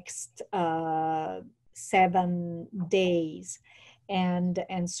the next 7 days. And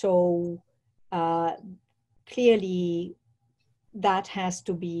so clearly that has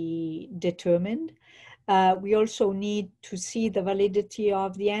to be determined. We also need to see the validity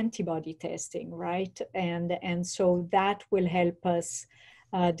of the antibody testing, right? And so that will help us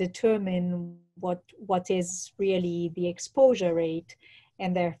determine what is really the exposure rate.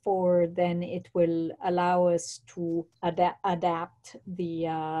 and therefore then it will allow us to adapt the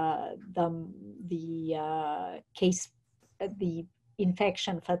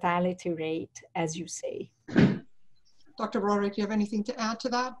infection fatality rate, as you say. Dr. Broderick, do you have anything to add to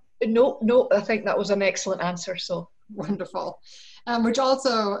that? No, I think that was an excellent answer. So wonderful. Which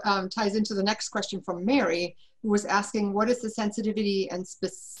also ties into the next question from Mary, who was asking, what is the sensitivity and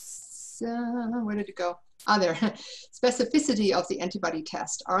where did it go? Ah, there. Specificity of the antibody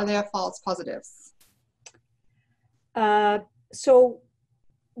test. Are there false positives? So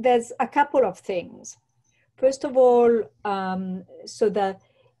there's a couple of things. First of all, so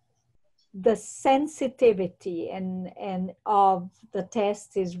the sensitivity and of the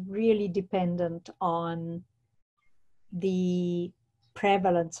test is really dependent on the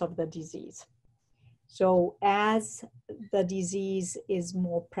prevalence of the disease. So as the disease is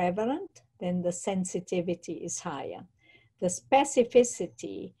more prevalent, then the sensitivity is higher. The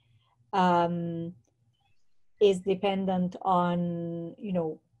specificity is dependent on,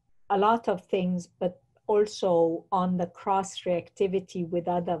 a lot of things, but also on the cross-reactivity with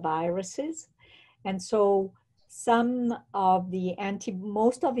other viruses. And so most of the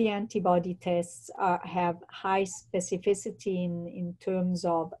antibody tests have high specificity in terms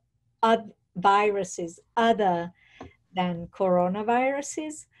of viruses other than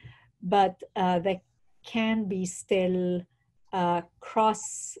coronaviruses, but there can be still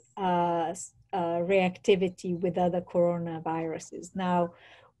cross reactivity with other coronaviruses. Now,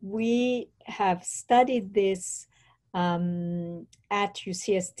 we have studied this at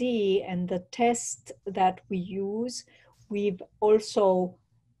UCSD, and the test that we use, we've also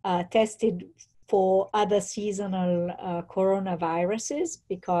tested for other seasonal coronaviruses,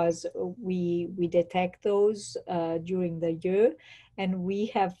 because we detect those during the year, and we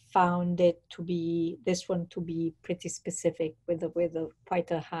have found this one to be pretty specific with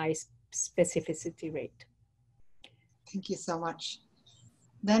quite a high specificity rate. Thank you so much.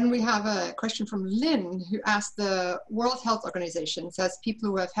 Then we have a question from Lynn, who asked, the World Health Organization says people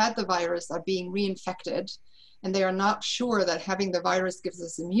who have had the virus are being reinfected, and they are not sure that having the virus gives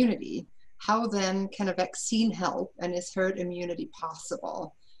us immunity. How then can a vaccine help, and is herd immunity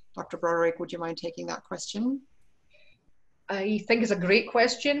possible? Dr. Broderick, would you mind taking that question? I think it's a great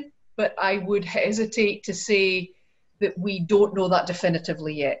question, but I would hesitate to say that we don't know that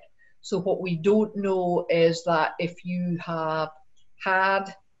definitively yet. So what we don't know is that if you have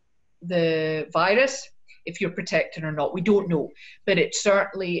had the virus, if you're protected or not, we don't know. But it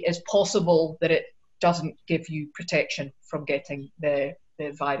certainly is possible that it doesn't give you protection from getting the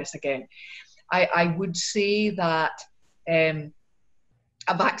virus again. I would say that a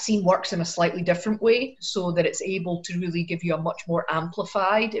vaccine works in a slightly different way, so that it's able to really give you a much more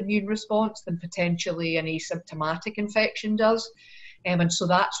amplified immune response than potentially an asymptomatic infection does. And so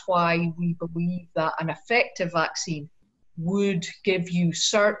that's why we believe that an effective vaccine would give you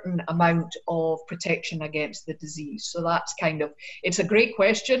certain amount of protection against the disease. So that's it's a great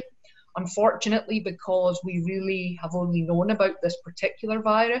question, unfortunately, because we really have only known about this particular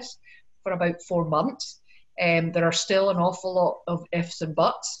virus for about 4 months. There are still an awful lot of ifs and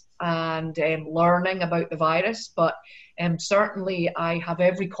buts and learning about the virus, but certainly I have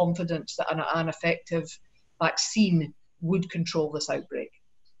every confidence that an effective vaccine would control this outbreak.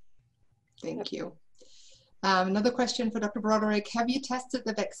 Thank you. Another question for Dr. Broderick. Have you tested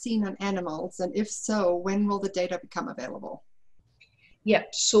the vaccine on animals? And if so, when will the data become available? Yeah,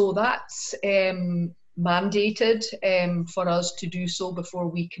 so that's mandated for us to do so before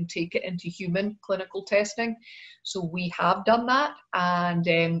we can take it into human clinical testing. So we have done that, and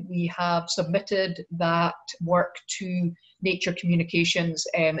we have submitted that work to Nature Communications.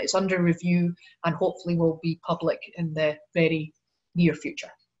 It's under review and hopefully will be public in the very near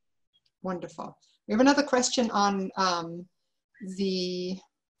future. Wonderful. We have another question on where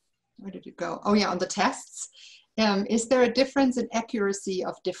did it go? Oh yeah, on the tests. Is there a difference in accuracy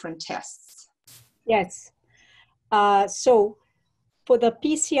of different tests? Yes. So for the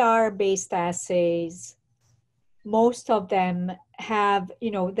PCR-based assays, most of them have,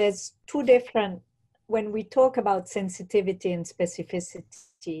 there's two different, when we talk about sensitivity and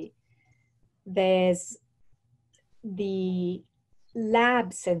specificity, there's the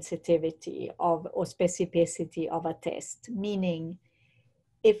lab sensitivity or specificity of a test, meaning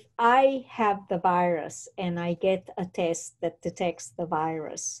if I have the virus and I get a test that detects the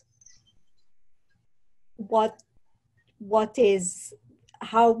virus, what are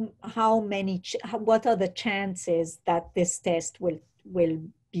the chances that this test will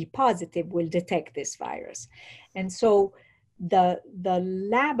be positive, will detect this virus? And so the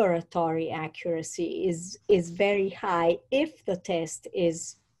laboratory accuracy is very high if the test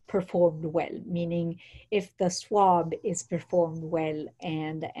is performed well, meaning if the swab is performed well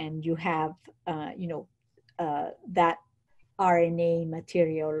and you have that RNA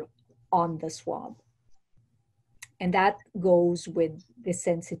material on the swab. And that goes with the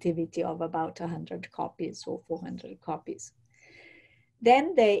sensitivity of about 100 copies or 400 copies.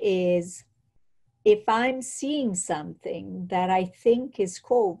 Then there is, if I'm seeing something that I think is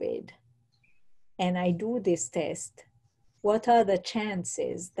COVID and I do this test, what are the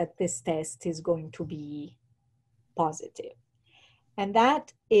chances that this test is going to be positive? And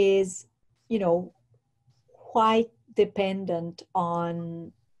that is, quite dependent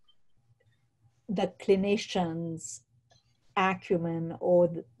on the clinician's acumen or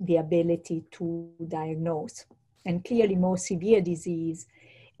the ability to diagnose. And clearly more severe disease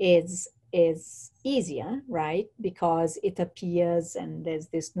is easier, right? Because it appears and there's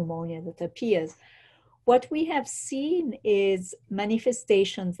this pneumonia that appears. What we have seen is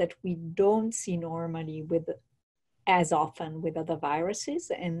manifestations that we don't see normally as often with other viruses.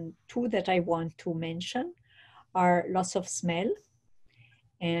 And two that I want to mention are loss of smell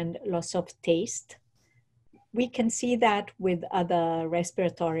and loss of taste. We can see that with other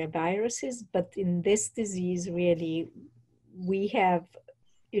respiratory viruses, but in this disease, really, we have,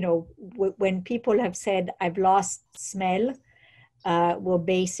 when people have said, I've lost smell, we're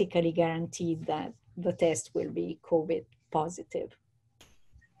basically guaranteed that the test will be COVID positive.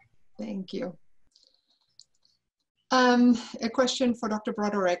 Thank you. A question for Dr.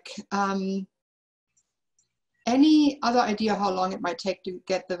 Broderick. Any other idea how long it might take to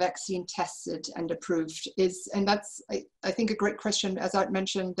get the vaccine tested and approved? And that's, I think, a great question. As I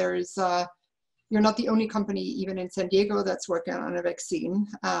mentioned, there's, you're not the only company, even in San Diego, that's working on a vaccine,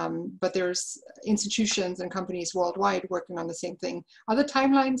 but there's institutions and companies worldwide working on the same thing. Are the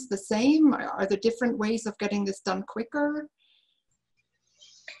timelines the same? Are there different ways of getting this done quicker?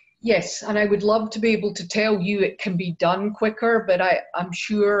 Yes, and I would love to be able to tell you it can be done quicker, but I'm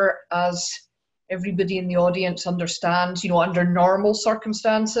sure, as everybody in the audience understands, under normal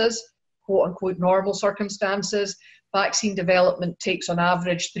circumstances, quote unquote normal circumstances, vaccine development takes on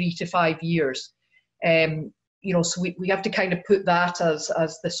average 3 to 5 years. So we have to kind of put that as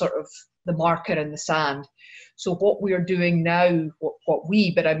the sort of the marker in the sand. So what we are doing now, what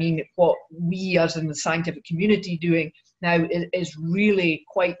we as in the scientific community doing now is really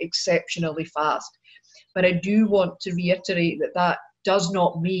quite exceptionally fast. But I do want to reiterate that does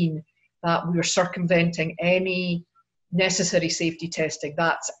not mean that we're circumventing any necessary safety testing.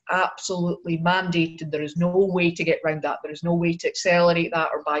 That's absolutely mandated. There is no way to get around that. There is no way to accelerate that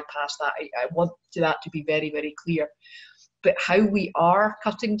or bypass that. I want that to be very, very clear. But how we are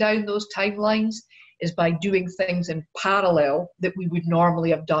cutting down those timelines is by doing things in parallel that we would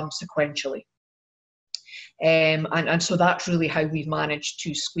normally have done sequentially. And so that's really how we've managed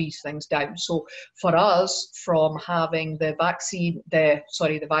to squeeze things down. So for us, from having the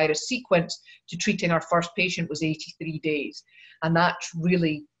virus sequence to treating our first patient was 83 days. And that's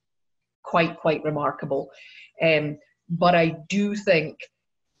really quite remarkable. But I do think,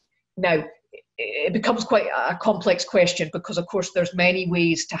 now, it becomes quite a complex question because, of course, there's many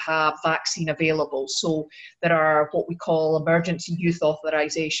ways to have vaccine available. So there are what we call emergency youth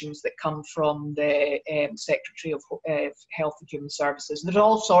authorizations that come from the Secretary of Health and Human Services. There's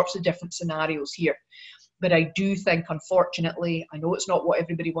all sorts of different scenarios here. But I do think, unfortunately, I know it's not what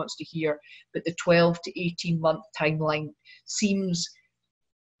everybody wants to hear, but the 12 to 18-month timeline seems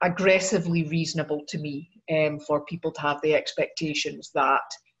aggressively reasonable to me for people to have the expectations that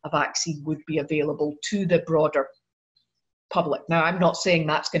a vaccine would be available to the broader public. Now, I'm not saying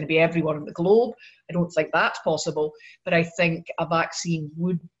that's going to be everyone in the globe. I don't think that's possible, but I think a vaccine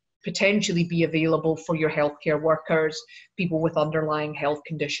would potentially be available for your healthcare workers, people with underlying health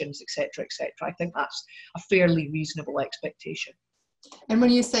conditions, etc., etc. I think that's a fairly reasonable expectation. And when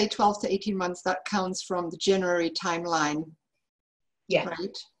you say 12 to 18 months, that counts from the January timeline, yeah.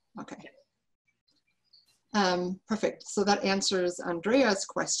 Right? Okay. Perfect. So that answers Andrea's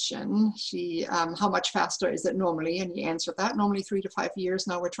question. She, how much faster is it normally? And you answered that. Normally 3 to 5 years.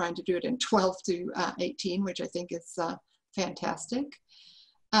 Now we're trying to do it in 12 to 18, which I think is fantastic.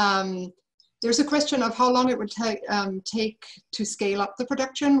 There's a question of how long it would take to scale up the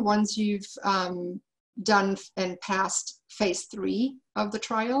production once you've done and passed phase 3 of the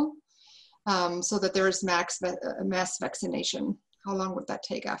trial, so that there is mass vaccination. How long would that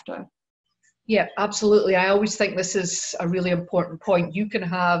take after? Yeah, absolutely. I always think this is a really important point. You can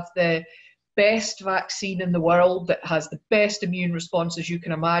have the best vaccine in the world that has the best immune responses you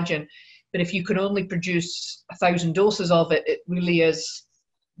can imagine. But if you can only produce 1,000 doses of it, it really is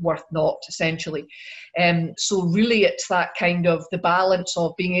worth naught, essentially. So really it's that kind of the balance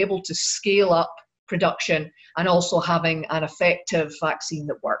of being able to scale up production and also having an effective vaccine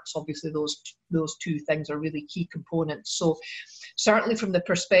that works. Obviously those two things are really key components. So certainly from the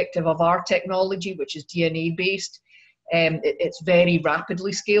perspective of our technology, which is DNA based, it's very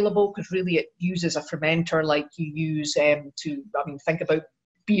rapidly scalable, because really it uses a fermenter like you use think about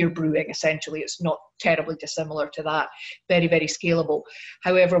beer brewing. Essentially, it's not terribly dissimilar to that. Very, very scalable.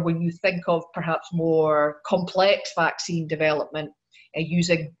 However, when you think of perhaps more complex vaccine development,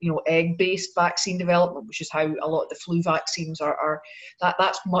 using egg-based vaccine development, which is how a lot of the flu vaccines are,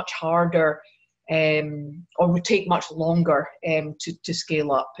 that's much harder, or would take much longer to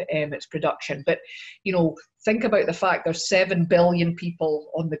scale up its production. But think about the fact there's 7 billion people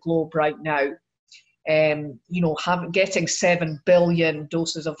on the globe right now. Getting 7 billion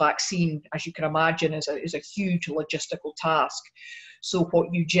doses of vaccine, as you can imagine, is a huge logistical task. So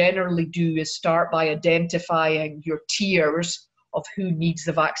what you generally do is start by identifying your tiers of who needs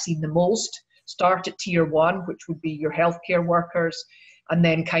the vaccine the most. Start at tier 1, which would be your healthcare workers, and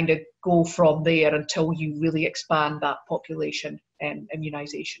then kind of go from there until you really expand that population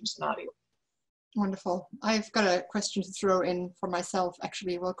immunization scenario. Wonderful. I've got a question to throw in for myself,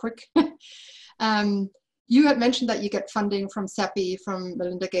 actually, real quick. You had mentioned that you get funding from CEPI, from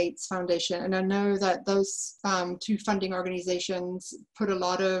Melinda Gates Foundation, and I know that those two funding organizations put a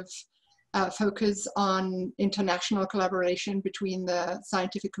lot of focus on international collaboration between the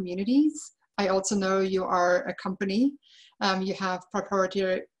scientific communities. I also know you are a company. You have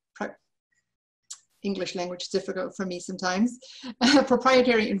proprietary, English language is difficult for me sometimes,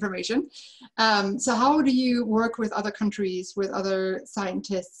 proprietary information. So how do you work with other countries, with other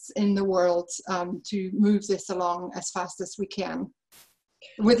scientists in the world to move this along as fast as we can,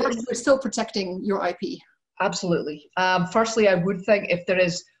 without still protecting your IP? Absolutely. Firstly, I would think if there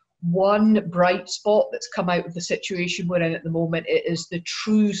is one bright spot that's come out of the situation we're in at the moment, it is the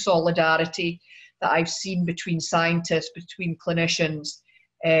true solidarity that I've seen between scientists, between clinicians,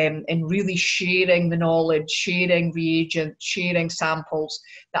 and really sharing the knowledge, sharing reagents, sharing samples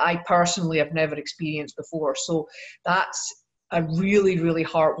that I personally have never experienced before. So that's a really, really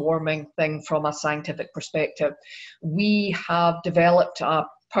heartwarming thing from a scientific perspective. We have developed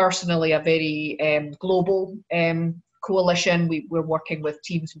personally a very global coalition. We're working with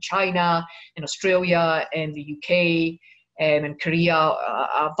teams in China, in Australia, in the UK, in Korea,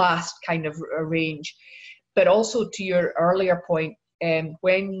 a vast kind of range. But also to your earlier point,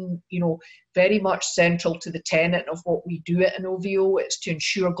 when, very much central to the tenet of what we do at Inovio, it's to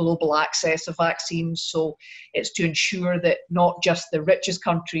ensure global access of vaccines. So it's to ensure that not just the richest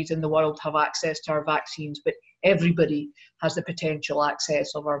countries in the world have access to our vaccines, but everybody has the potential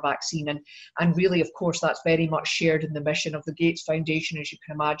access of our vaccine. And really, of course, that's very much shared in the mission of the Gates Foundation, as you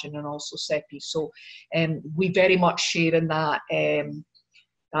can imagine, and also CEPI. So we very much share in that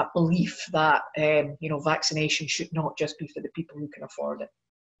that belief that vaccination should not just be for the people who can afford it.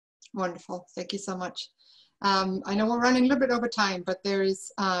 Wonderful, thank you so much. I know we're running a little bit over time, but there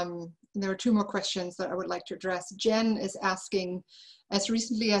are 2 more questions that I would like to address. Jen is asking, as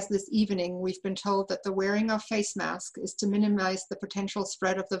recently as this evening, we've been told that the wearing of face masks is to minimize the potential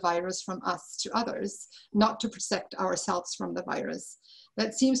spread of the virus from us to others, not to protect ourselves from the virus.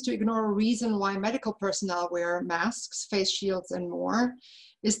 That seems to ignore a reason why medical personnel wear masks, face shields, and more.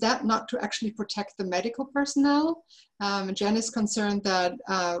 Is that not to actually protect the medical personnel? Jen is concerned that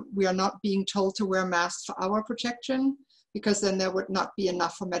we are not being told to wear masks for our protection, because then there would not be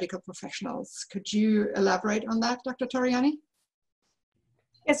enough for medical professionals. Could you elaborate on that, Dr. Torriani?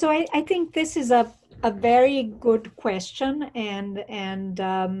 Yeah, so I think this is a very good question, and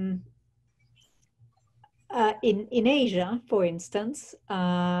in Asia, for instance,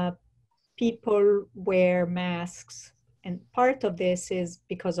 people wear masks, and part of this is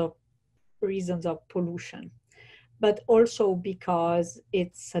because of reasons of pollution, but also because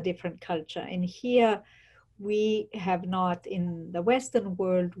it's a different culture. And here we have not, in the Western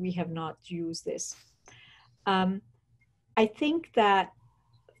world, we have not used this. I think that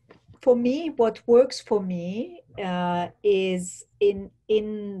for me, what works for me is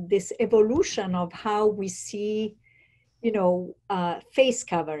in this evolution of how we see, face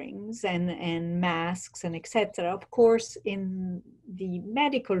coverings and masks and etc. Of course, in the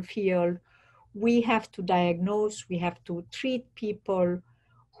medical field, we have to diagnose, we have to treat people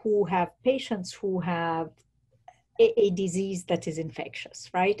who have patients who have a disease that is infectious,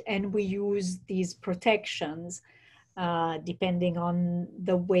 right? And we use these protections depending on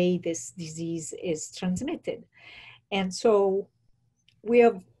the way this disease is transmitted. And so we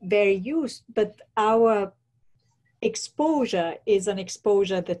are very used, but our exposure is an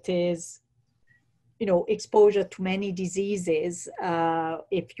exposure that is, you know, exposure to many diseases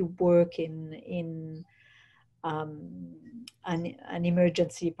if you work in an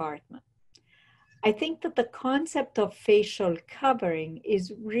emergency department. I think that the concept of facial covering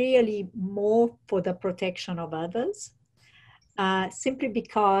is really more for the protection of others, simply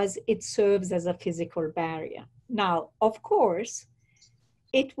because it serves as a physical barrier. Now, of course,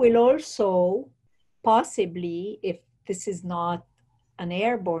 it will also possibly, if this is not an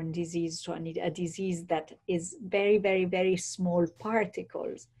airborne disease, so a disease that is very, very, very small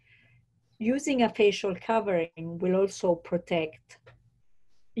particles, using a facial covering will also protect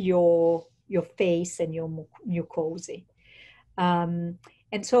your face and your mucosa. And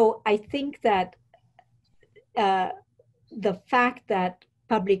so I think that the fact that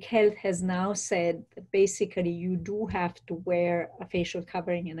public health has now said that basically you do have to wear a facial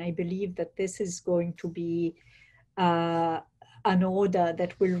covering, and I believe that this is going to be an order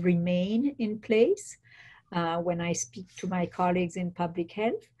that will remain in place when I speak to my colleagues in public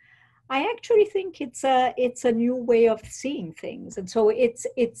health. I actually think it's a new way of seeing things, and so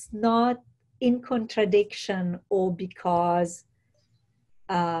it's not in contradiction or because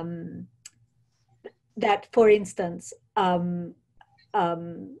that, for instance,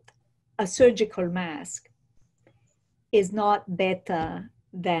 a surgical mask is not better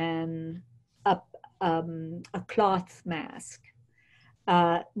than a cloth mask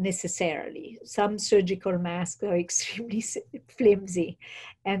necessarily. Some surgical masks are extremely flimsy,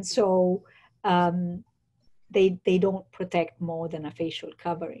 and so they don't protect more than a facial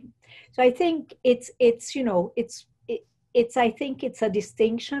covering. So I think it's I think it's a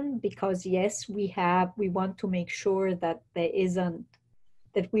distinction, because yes, we want to make sure that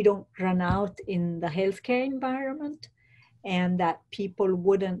that we don't run out in the healthcare environment, and that people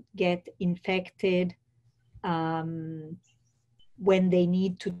wouldn't get infected when they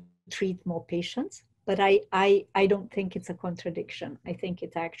need to treat more patients. But I don't think it's a contradiction. I think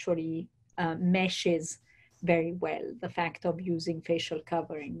it actually meshes very well, the fact of using facial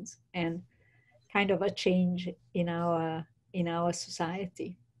coverings, and kind of a change in our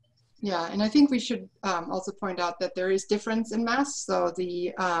society. Yeah, and I think we should also point out that there is difference in masks. So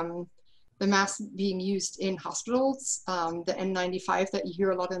the masks being used in hospitals, the N95 that you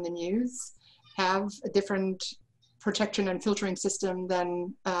hear a lot in the news, have a different protection and filtering system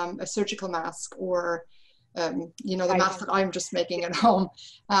than a surgical mask, or the mask that I'm just making at home.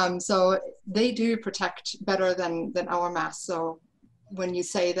 So they do protect better than our masks. So when you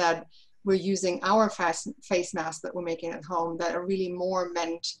say that we're using our face mask that we're making at home, that are really more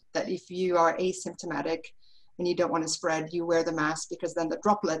meant that if you are asymptomatic and you don't want to spread, you wear the mask, because then the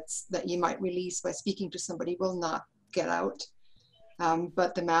droplets that you might release by speaking to somebody will not get out.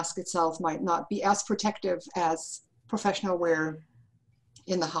 But the mask itself might not be as protective as professional wear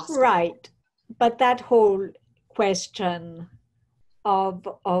in the hospital. Right. But that whole question of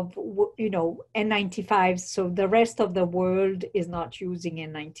N95s, so the rest of the world is not using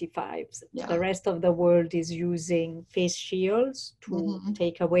N95s. Yeah. The rest of the world is using face shields to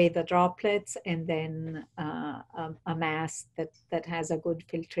take away the droplets, and then a mask that has a good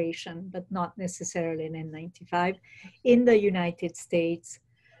filtration, but not necessarily an N95. In the United States,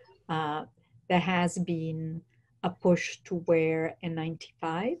 there has been a push to wear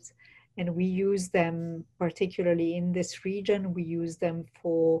N95s. And we use them, particularly in this region, we use them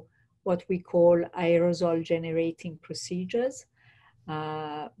for what we call aerosol generating procedures,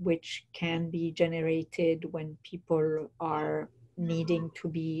 which can be generated when people are needing to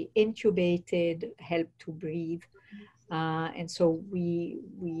be intubated, help to breathe. And so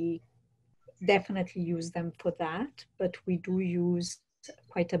we definitely use them for that, but we do use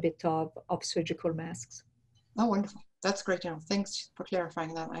quite a bit of surgical masks. Oh, wonderful. That's great. Thanks for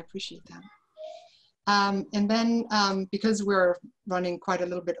clarifying that. I appreciate that. And then because we're running quite a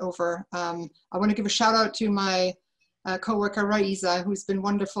little bit over, I want to give a shout out to my coworker Raiza, who's been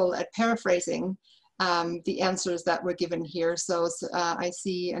wonderful at paraphrasing the answers that were given here. So I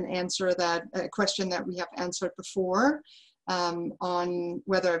see a question that we have answered before on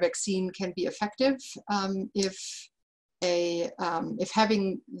whether a vaccine can be effective if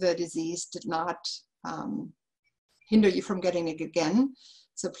having the disease did not hinder you from getting it again.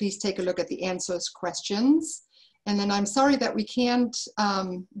 So please take a look at the answers questions. And then I'm sorry that we can't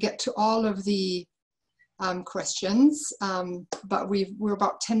get to all of the questions, but we're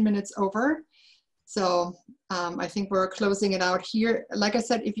about 10 minutes over. So I think we're closing it out here. Like I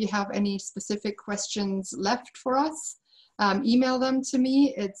said, if you have any specific questions left for us, email them to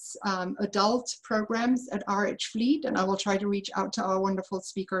me. It's adultprograms@RH-Fleet, and I will try to reach out to our wonderful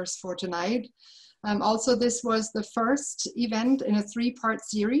speakers for tonight. Also, this was the first event in a 3-part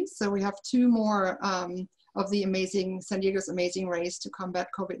series, so we have 2 more of the San Diego's Amazing Race to Combat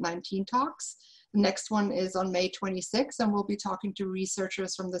COVID-19 talks. The next one is on May 26th, and we'll be talking to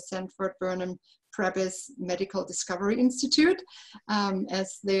researchers from the Sanford Burnham Prebys Medical Discovery Institute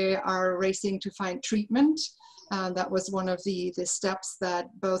as they are racing to find treatment. That was one of the steps that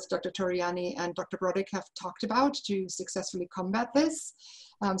both Dr. Torriani and Dr. Broderick have talked about to successfully combat this,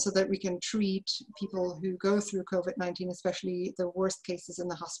 so that we can treat people who go through COVID-19, especially the worst cases in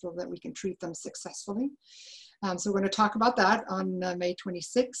the hospital, that we can treat them successfully. So we're going to talk about that on May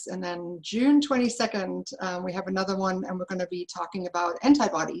 26th, and then June 22nd, we have another one, and we're going to be talking about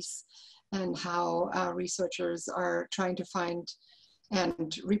antibodies and how researchers are trying to find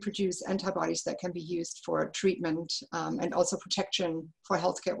and reproduce antibodies that can be used for treatment and also protection for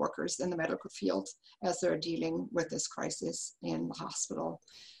healthcare workers in the medical field as they're dealing with this crisis in the hospital.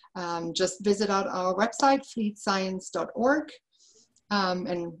 Just visit out our website, fleetscience.org,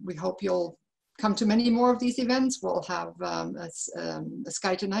 and we hope you'll come to many more of these events. We'll have a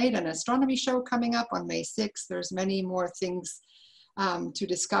Sky Tonight and astronomy show coming up on May 6th. There's many more things to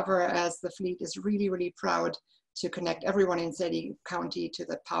discover, as the Fleet is really, really proud to connect everyone in San Diego County to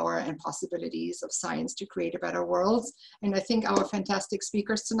the power and possibilities of science to create a better world. And I think our fantastic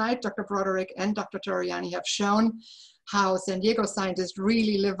speakers tonight, Dr. Broderick and Dr. Torriani, have shown how San Diego scientists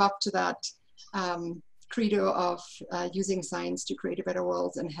really live up to that credo of using science to create a better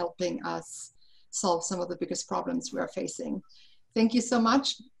world and helping us solve some of the biggest problems we are facing. Thank you so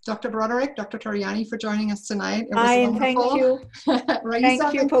much, Dr. Broderick, Dr. Torriani, for joining us tonight. It was wonderful. Thank you. Raisa,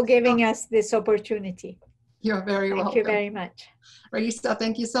 thank you for giving us this opportunity. You're very welcome. Thank you very much. Raisa,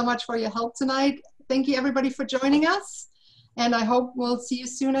 thank you so much for your help tonight. Thank you, everybody, for joining us. And I hope we'll see you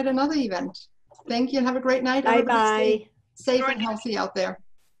soon at another event. Thank you, and have a great night. Bye-bye. Stay safe and healthy out there.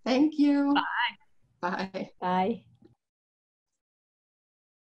 Thank you. Bye. Bye. Bye.